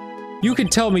 You can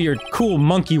tell me your cool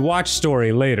monkey watch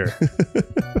story later.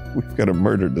 We've got a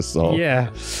murder to solve. Yeah.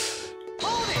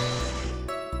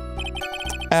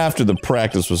 After the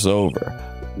practice was over,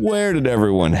 where did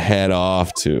everyone head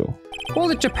off to?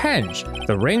 Well, it depends.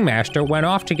 The ringmaster went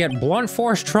off to get blunt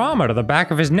force trauma to the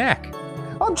back of his neck.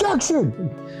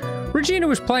 Objection! Regina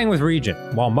was playing with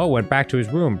Regent, while Mo went back to his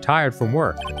room, tired from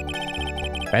work.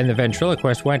 Ben the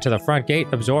ventriloquist went to the front gate,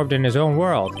 absorbed in his own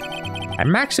world. And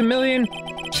Maximilian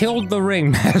killed the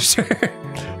ringmaster.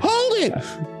 Hold it!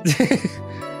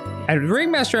 And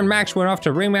Ringmaster and Max went off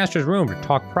to Ringmaster's room to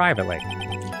talk privately.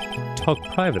 Talk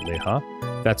privately, huh?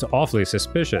 That's awfully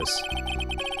suspicious.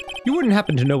 You wouldn't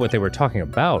happen to know what they were talking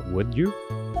about, would you?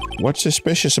 What's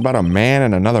suspicious about a man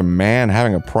and another man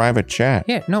having a private chat?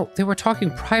 Yeah, no, they were talking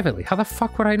privately. How the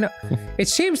fuck would I know? It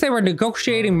seems they were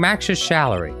negotiating Max's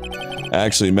salary.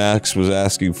 Actually, Max was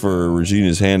asking for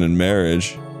Regina's hand in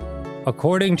marriage.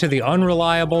 According to the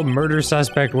unreliable murder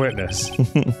suspect witness.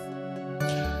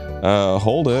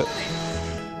 Hold it.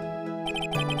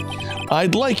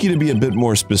 I'd like you to be a bit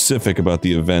more specific about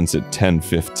the events at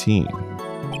 10:15.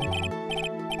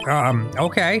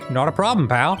 Okay, not a problem,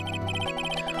 pal.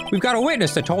 We've got a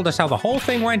witness that told us how the whole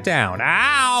thing went down.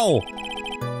 Ow!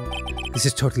 This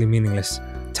is totally meaningless.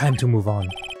 Time to move on.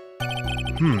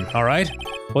 Alright.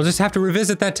 We'll just have to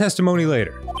revisit that testimony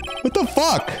later. What the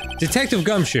fuck? Detective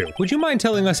Gumshoe, would you mind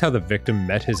telling us how the victim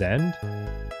met his end?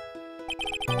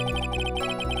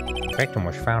 The victim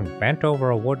was found bent over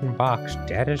a wooden box,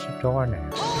 dead as a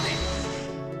doornail.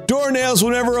 Doornails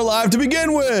were never alive to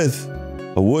begin with!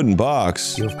 A wooden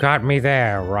box? You've got me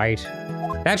there, right?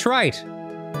 That's right.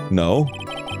 No.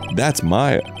 That's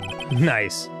Maya.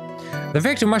 Nice. The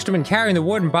victim must have been carrying the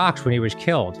wooden box when he was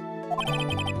killed.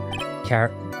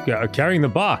 Carrying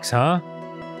the box, huh?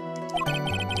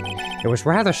 It was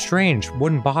rather strange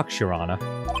wooden box, Your Honor.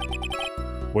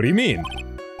 What do you mean?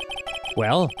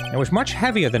 Well, it was much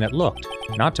heavier than it looked,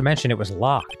 not to mention it was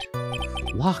locked.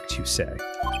 Locked, you say?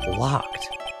 Locked.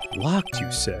 Locked,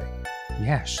 you say?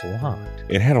 Yes, locked.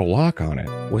 It had a lock on it.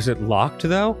 Was it locked,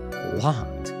 though?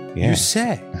 Locked. Yeah. You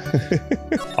say?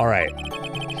 Alright.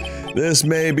 This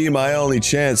may be my only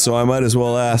chance, so I might as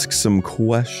well ask some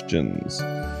questions.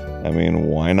 I mean,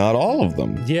 why not all of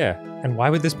them? Yeah, and why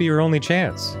would this be your only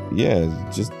chance? Yeah,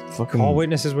 just fucking... Call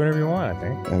witnesses whenever you want, I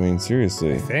think. I mean,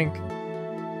 seriously. I think.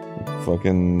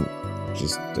 Fucking...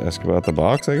 just ask about the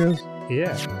box, I guess?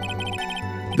 Yeah.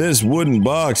 This wooden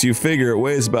box, you figure it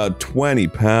weighs about 20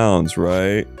 pounds,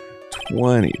 right?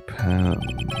 20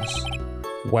 pounds.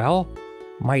 Well,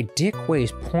 my dick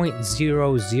weighs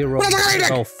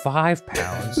 0.0005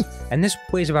 pounds, and this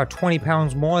weighs about 20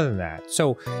 pounds more than that.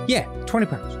 So, yeah, 20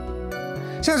 pounds.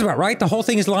 Sounds about right. The whole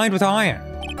thing is lined with iron.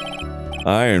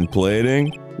 Iron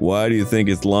plating? Why do you think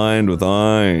it's lined with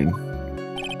iron?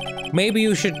 Maybe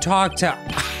you should talk to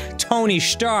Tony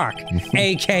Stark,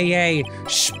 aka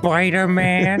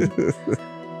Spider-Man.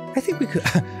 I think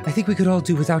we could all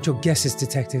do without your guesses,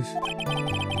 Detective.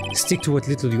 Stick to what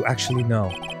little you actually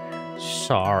know.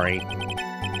 Sorry.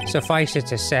 Suffice it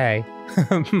to say,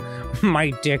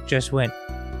 my dick just went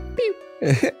pew.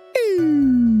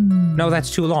 No,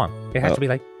 that's too long. It has to be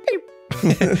like pew.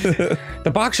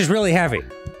 The box is really heavy.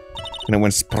 And it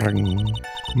went sprung.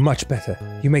 Much better.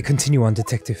 You may continue on,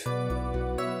 Detective.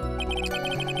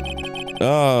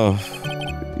 Oh,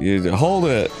 you hold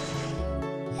it.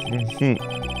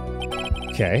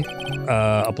 Okay.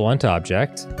 A blunt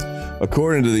object.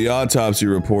 According to the autopsy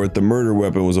report, the murder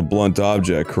weapon was a blunt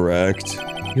object, correct?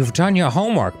 You've done your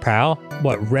homework, pal.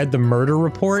 What, read the murder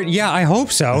report? Yeah, I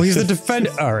hope so. He's the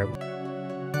defendant. Alright.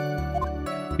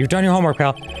 You've done your homework,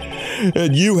 pal.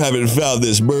 And you haven't found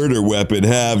this murder weapon,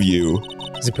 have you?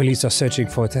 The police are searching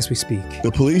for it as we speak.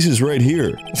 The police is right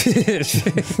here.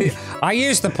 I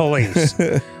is the police.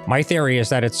 My theory is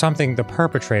that it's something the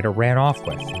perpetrator ran off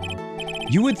with.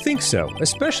 You would think so,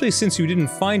 especially since you didn't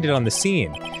find it on the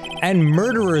scene. And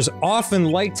murderers often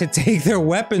like to take their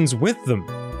weapons with them.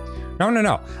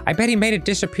 No. I bet he made it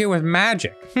disappear with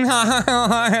magic.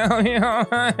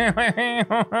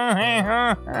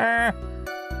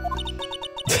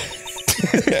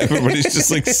 Everybody's just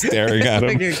like staring at him.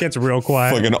 I think it gets real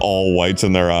quiet. Fucking all whites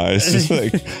in their eyes. Just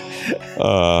like,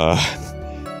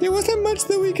 there wasn't much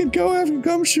that we could go after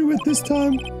Gumshoe at this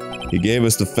time. He gave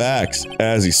us the facts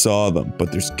as he saw them,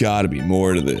 but there's gotta be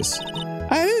more to this.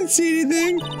 I didn't see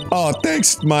anything. Oh,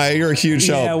 thanks, Maya. You're a huge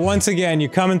help. Yeah, once again,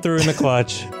 you're coming through in the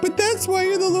clutch. But that's why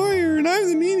you're the lawyer and I'm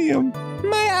the medium.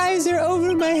 My eyes are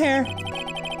over my hair.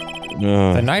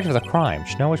 The night of the crime,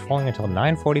 snow is falling until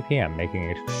 9:40 p.m., making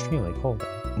it extremely cold.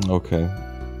 Okay.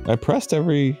 I pressed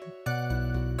every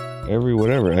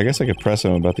whatever. I guess I could press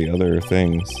him about the other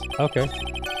things. Okay.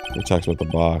 He talks about the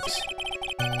box.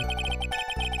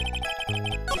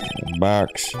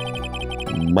 Box.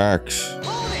 Box.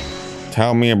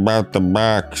 Tell me about the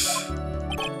box.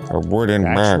 A wooden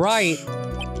box. That's right.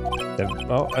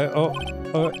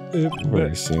 I've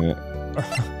already seen it.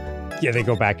 Yeah, they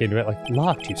go back into it like,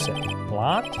 locked, you said.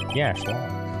 Locked? Yes,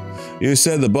 locked. You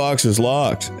said the box was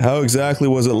locked. How exactly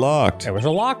was it locked? It was a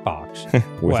lockbox. With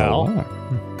a Well, lock.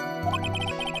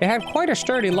 it had quite a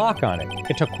sturdy lock on it.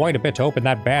 It took quite a bit to open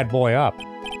that bad boy up.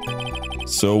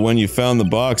 So when you found the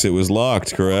box, it was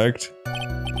locked, correct?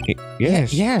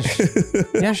 Yes. Yes.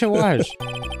 Yes, it was.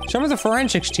 Some of the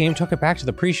forensics team took it back to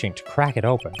the precinct to crack it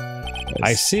open.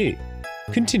 I see.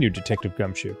 Continue, Detective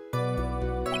Gumshoe.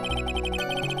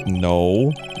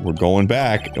 No, we're going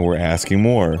back and we're asking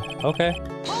more. Okay.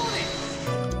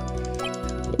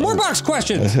 More box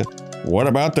questions! What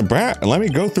about the bat? Let me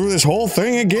go through this whole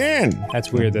thing again.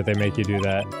 That's weird that they make you do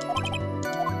that.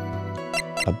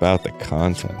 About the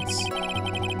contents.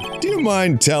 Do you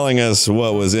mind telling us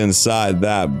what was inside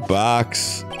that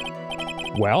box?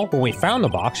 Well, when we found the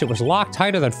box, it was locked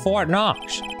tighter than Fort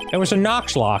Knox. There was a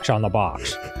Knox lock on the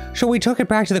box. So we took it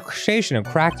back to the station and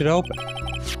cracked it open.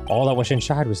 All that was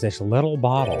inside was this little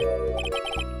bottle.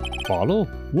 Bottle?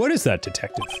 What is that,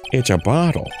 Detective? It's a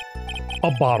bottle.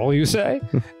 A bottle, you say?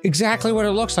 Exactly what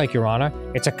it looks like, Your Honor.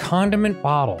 It's a condiment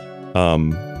bottle.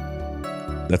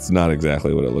 That's not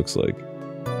exactly what it looks like.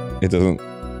 It doesn't...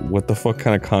 What the fuck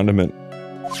kind of condiment?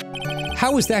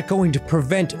 How is that going to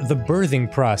prevent the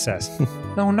birthing process?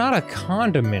 No, not a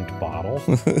condiment bottle.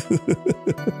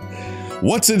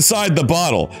 What's inside the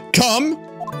bottle? Cum?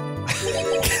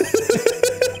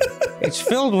 It's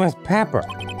filled with pepper.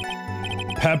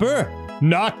 Pepper?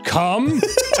 Not cum?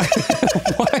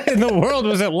 Why in the world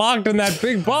was it locked in that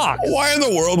big box? Why in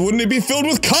the world wouldn't it be filled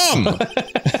with cum?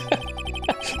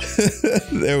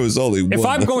 There was only one. If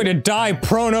I'm going to die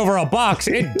prone over a box,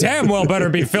 it damn well better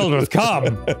be filled with cum.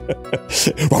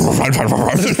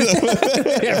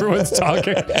 Everyone's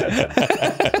talking.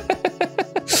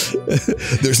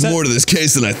 There's more to this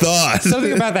case than I thought.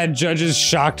 Something about that judge's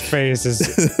shocked face is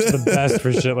the best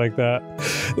for shit like that.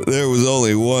 There was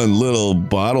only one little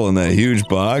bottle in that huge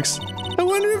box. I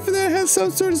wonder if that has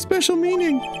some sort of special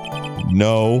meaning.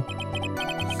 No.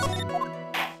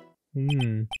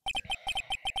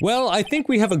 Well, I think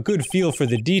we have a good feel for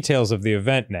the details of the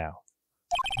event now.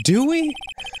 Do we?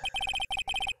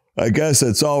 I guess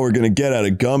that's all we're gonna get out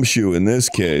of Gumshoe in this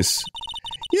case.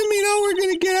 You mean all we're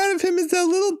gonna get out of him is that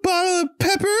little bottle of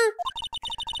pepper?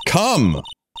 Come!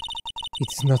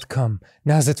 It's not cum.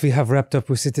 Now that we have wrapped up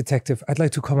with the detective, I'd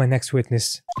like to call my next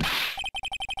witness.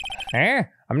 Eh?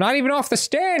 I'm not even off the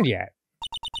stand yet.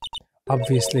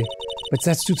 Obviously. But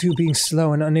that's due to you being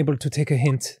slow and unable to take a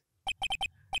hint.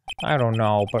 I don't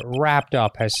know, but wrapped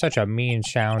up has such a mean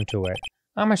sound to it.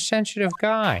 I'm a sensitive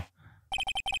guy.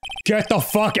 Get the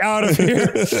fuck out of here!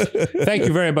 Thank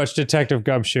you very much, Detective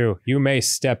Gumshoe. You may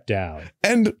step down.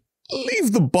 And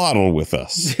leave the bottle with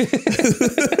us.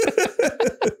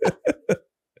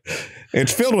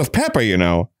 It's filled with pepper, you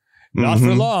know. Not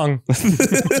for long.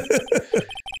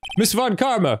 Miss Von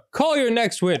Karma, call your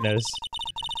next witness.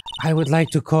 I would like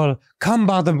to call Cum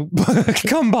Bottle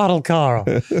Carl,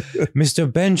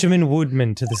 Mr. Benjamin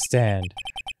Woodman, to the stand.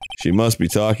 She must be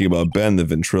talking about Ben the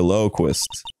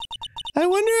ventriloquist. I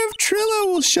wonder if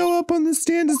Trillo will show up on the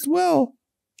stand as well.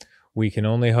 We can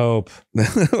only hope.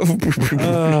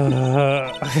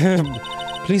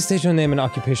 Please state your name and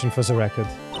occupation for the record.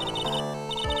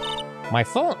 My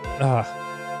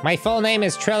full name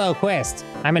is Trillo Quist.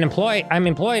 I'm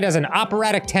employed as an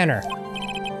operatic tenor.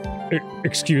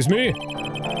 Excuse me?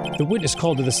 The witness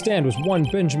called to the stand was one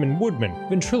Benjamin Woodman,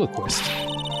 ventriloquist.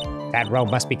 That robe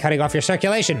must be cutting off your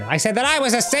circulation. I said that I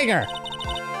was a singer.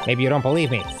 Maybe you don't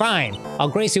believe me. Fine. I'll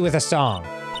grace you with a song.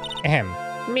 Ahem.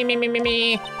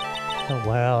 Me. The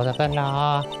world of the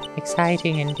law.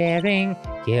 Exciting and daring.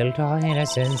 Guilt or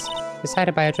innocence.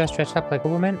 Decided by a dress dressed up like a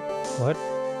woman. What?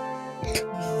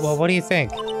 Well, what do you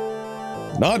think?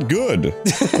 Not good.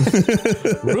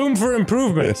 Room for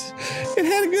improvement. It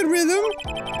had a good rhythm.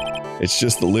 It's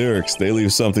just the lyrics. They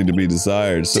leave something to be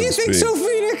desired, so to speak. Do you think so,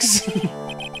 Phoenix?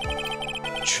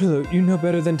 Trillo, you know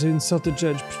better than to insult the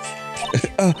judge.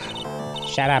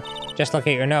 Shut up. Just look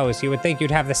at your nose. You would think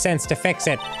you'd have the sense to fix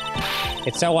it.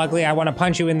 It's so ugly, I want to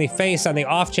punch you in the face on the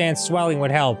off chance swelling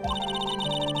would help.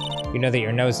 You know that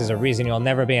your nose is a reason you'll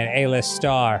never be an A-list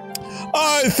star.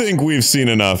 I think we've seen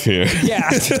enough here. Yeah.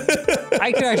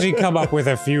 I can actually come up with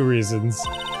a few reasons.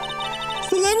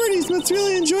 Celebrities must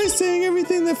really enjoy saying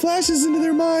everything that flashes into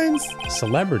their minds.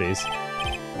 Celebrities?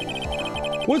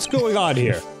 What's going on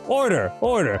here? Order,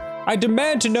 order. I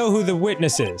demand to know who the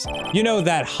witness is. You know,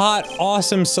 that hot,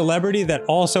 awesome celebrity that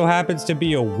also happens to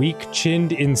be a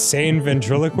weak-chinned, insane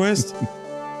ventriloquist?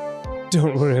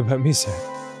 Don't worry about me, sir.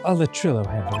 I'll let Trillo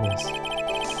handle this.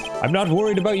 I'm not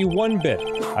worried about you one bit.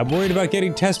 I'm worried about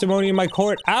getting testimony in my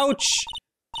court. Ouch!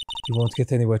 You won't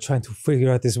get anywhere trying to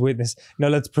figure out this witness. Now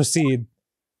let's proceed.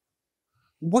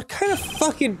 What kind of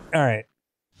fucking... Alright.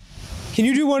 Can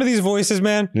you do one of these voices,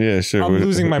 man? Yeah, sure. I'm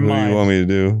losing my mind. What do you want me to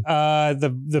do?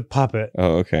 The puppet.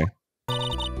 Oh, okay.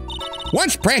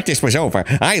 Once practice was over,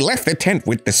 I left the tent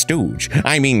with the stooge.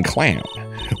 I mean clown.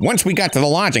 Once we got to the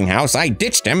lodging house, I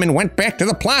ditched him and went back to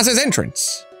the plaza's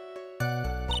entrance.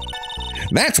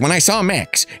 That's when I saw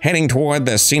Max, heading toward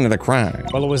the scene of the crime.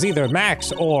 Well, it was either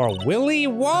Max or Willy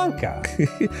Wonka.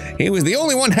 He was the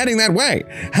only one heading that way.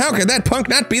 How could that punk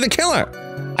not be the killer?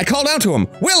 I called out to him,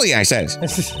 Willy, I says.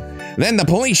 Then the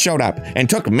police showed up and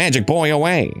took Magic Boy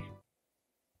away.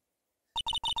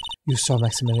 You saw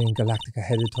Maximilian Galactica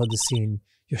headed toward the scene.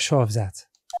 You're sure of that?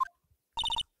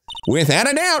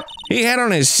 Without a doubt, he had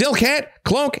on his silk hat,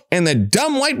 cloak, and the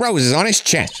dumb white roses on his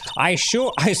chest. I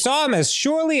saw him as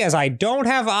surely as I don't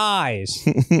have eyes.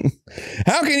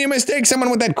 How can you mistake someone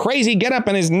with that crazy getup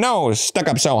and his nose stuck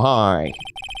up so high?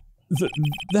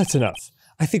 That's enough.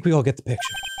 I think we all get the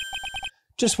picture.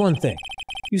 Just one thing.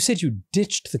 You said you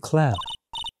ditched the clown.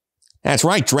 That's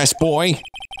right, dress boy.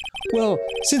 Well,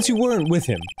 since you weren't with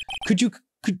him,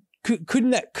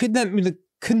 couldn't that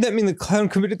mean the clown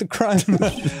committed the crime?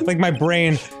 Like my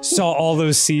brain saw all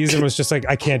those C's and was just like,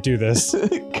 I can't do this.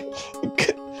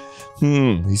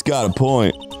 He's got a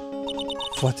point.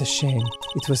 What a shame.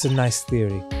 It was a nice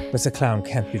theory, but the clown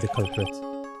can't be the culprit.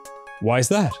 Why is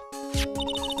that?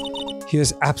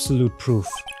 Here's absolute proof.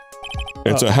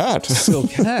 It's a hat.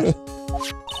 Silk hat.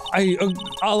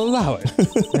 I'll allow it.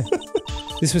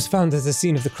 This was found at the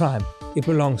scene of the crime. It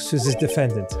belongs to the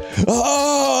defendant.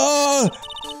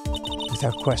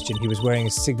 Without question, he was wearing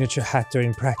his signature hat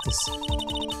during practice.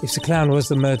 If the clown was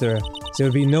the murderer, there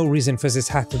would be no reason for this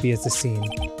hat to be at the scene.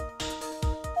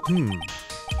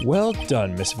 Well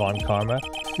done, Miss Von Karma.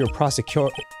 Your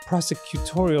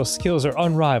prosecutorial skills are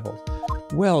unrivaled.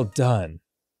 Well done.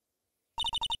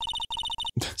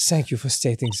 Thank you for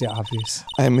stating the obvious.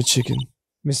 I am a chicken.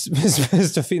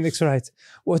 Mr. Phoenix Wright,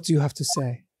 what do you have to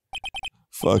say?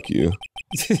 Fuck you.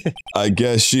 I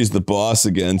guess she's the boss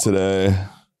again today.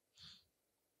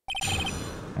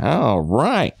 All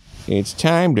right, it's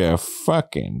time to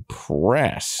fucking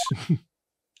press.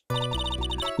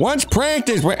 Once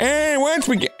practice,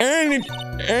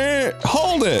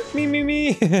 hold it.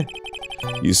 Me.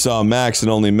 You saw Max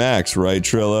and only Max, right,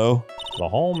 Trillo? The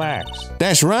whole Max.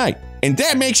 That's right, and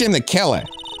that makes him the killer.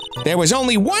 There was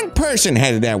only one person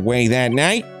headed that way that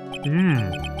night.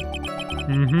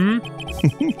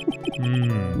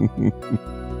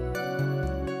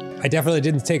 I definitely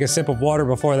didn't take a sip of water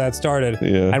before that started.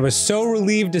 Yeah. I was so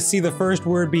relieved to see the first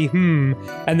word be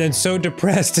and then so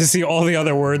depressed to see all the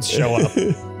other words show up.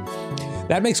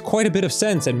 That makes quite a bit of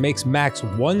sense and makes Max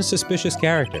one suspicious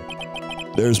character.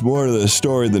 There's more to this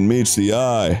story than meets the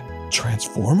eye.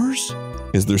 Transformers?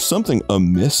 Is there something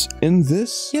amiss in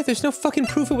this? Yeah, there's no fucking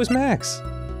proof it was Max.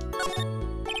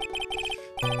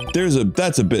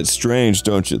 That's a bit strange,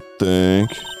 don't you think?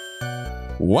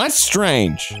 What's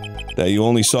strange? That you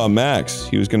only saw Max.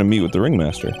 He was gonna meet with the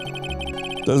ringmaster.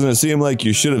 Doesn't it seem like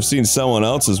you should have seen someone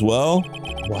else as well?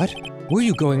 What? Where are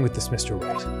you going with this, Mr.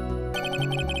 Wright?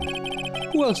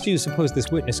 Who else do you suppose this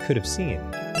witness could have seen?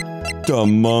 The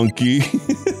monkey.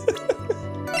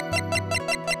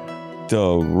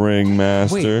 The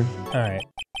ringmaster. Wait, alright.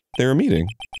 They were meeting.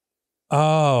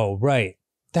 Oh, right.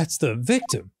 That's the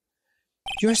victim.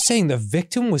 You're saying the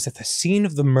victim was at the scene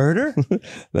of the murder?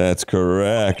 That's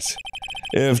correct.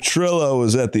 If Trillo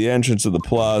was at the entrance of the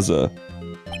plaza,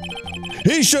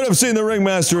 he should have seen the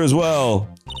ringmaster as well.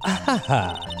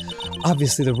 Ahaha.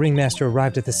 Obviously the ringmaster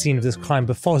arrived at the scene of this crime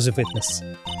before the witness.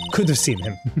 Could have seen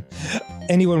him.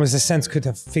 Anyone with a sense could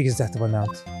have figured that one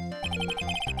out.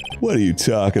 What are you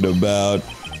talking about?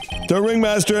 The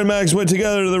ringmaster and Max went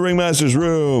together to the ringmaster's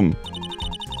room.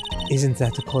 Isn't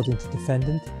that according to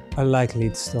defendant? A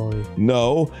likely story.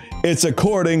 No, it's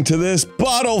according to this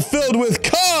bottle filled with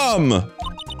cum!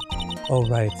 Oh,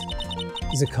 right.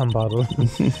 the cum bottle.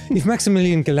 If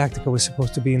Maximilian Galactica was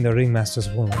supposed to be in the ringmaster's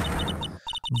room,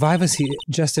 why was he,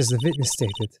 just as the witness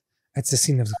stated, at the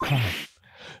scene of the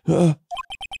crime?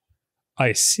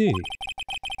 I see.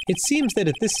 It seems that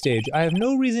at this stage, I have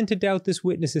no reason to doubt this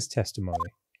witness's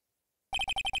testimony.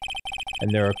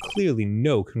 And there are clearly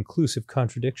no conclusive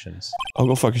contradictions. Oh,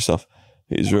 go fuck yourself.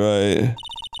 He's right.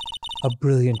 A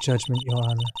brilliant judgment, Your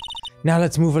Honor. Now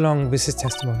let's move along with his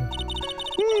testimony.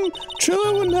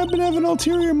 Trillo wouldn't happen to have an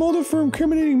ulterior motive for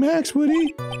incriminating Max, would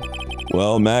he?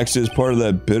 Well, Max is part of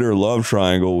that bitter love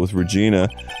triangle with Regina.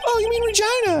 Oh, you mean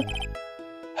Regina?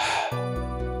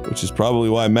 Which is probably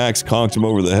why Max conked him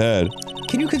over the head.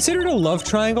 Can you consider it a love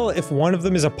triangle if one of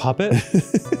them is a puppet?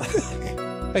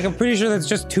 Like, I'm pretty sure that's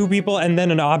just two people and then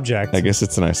an object. I guess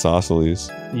it's an isosceles.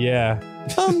 Yeah.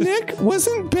 Nick,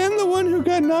 wasn't Ben the one who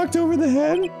got knocked over the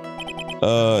head?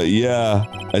 Yeah,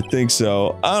 I think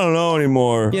so. I don't know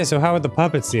anymore. Yeah, so how would the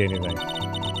puppet see anything?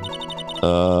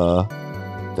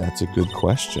 That's a good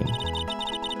question.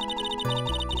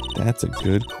 That's a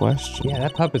good question. Yeah,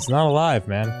 that puppet's not alive,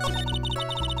 man.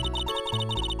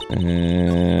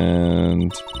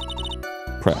 And...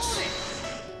 press.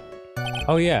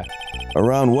 Oh, yeah.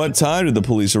 Around what time did the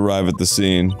police arrive at the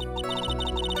scene?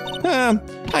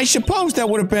 I suppose that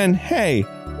would have been, hey,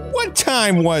 what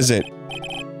time was it?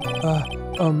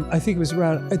 I think it was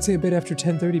around, I'd say a bit after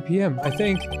 10:30 p.m., I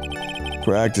think.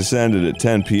 Practice ended at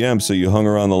 10 p.m., so you hung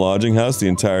around the lodging house the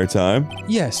entire time?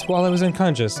 Yes, while I was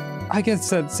unconscious. I guess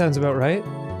that sounds about right.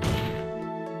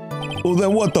 Well,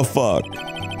 then what the fuck?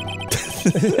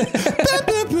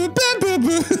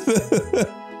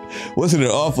 Wasn't it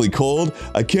awfully cold?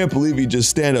 I can't believe you just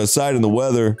stand outside in the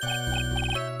weather.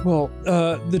 Well,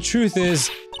 the truth is...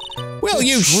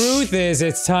 Truth is,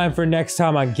 it's time for next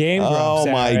time on GameGrumps,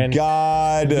 Oh my Aaron.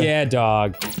 god. Yeah,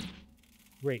 dog.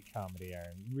 Great comedy,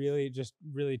 Aaron.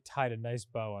 Really tied a nice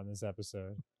bow on this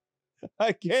episode.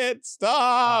 I can't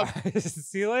stop.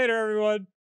 See you later, everyone.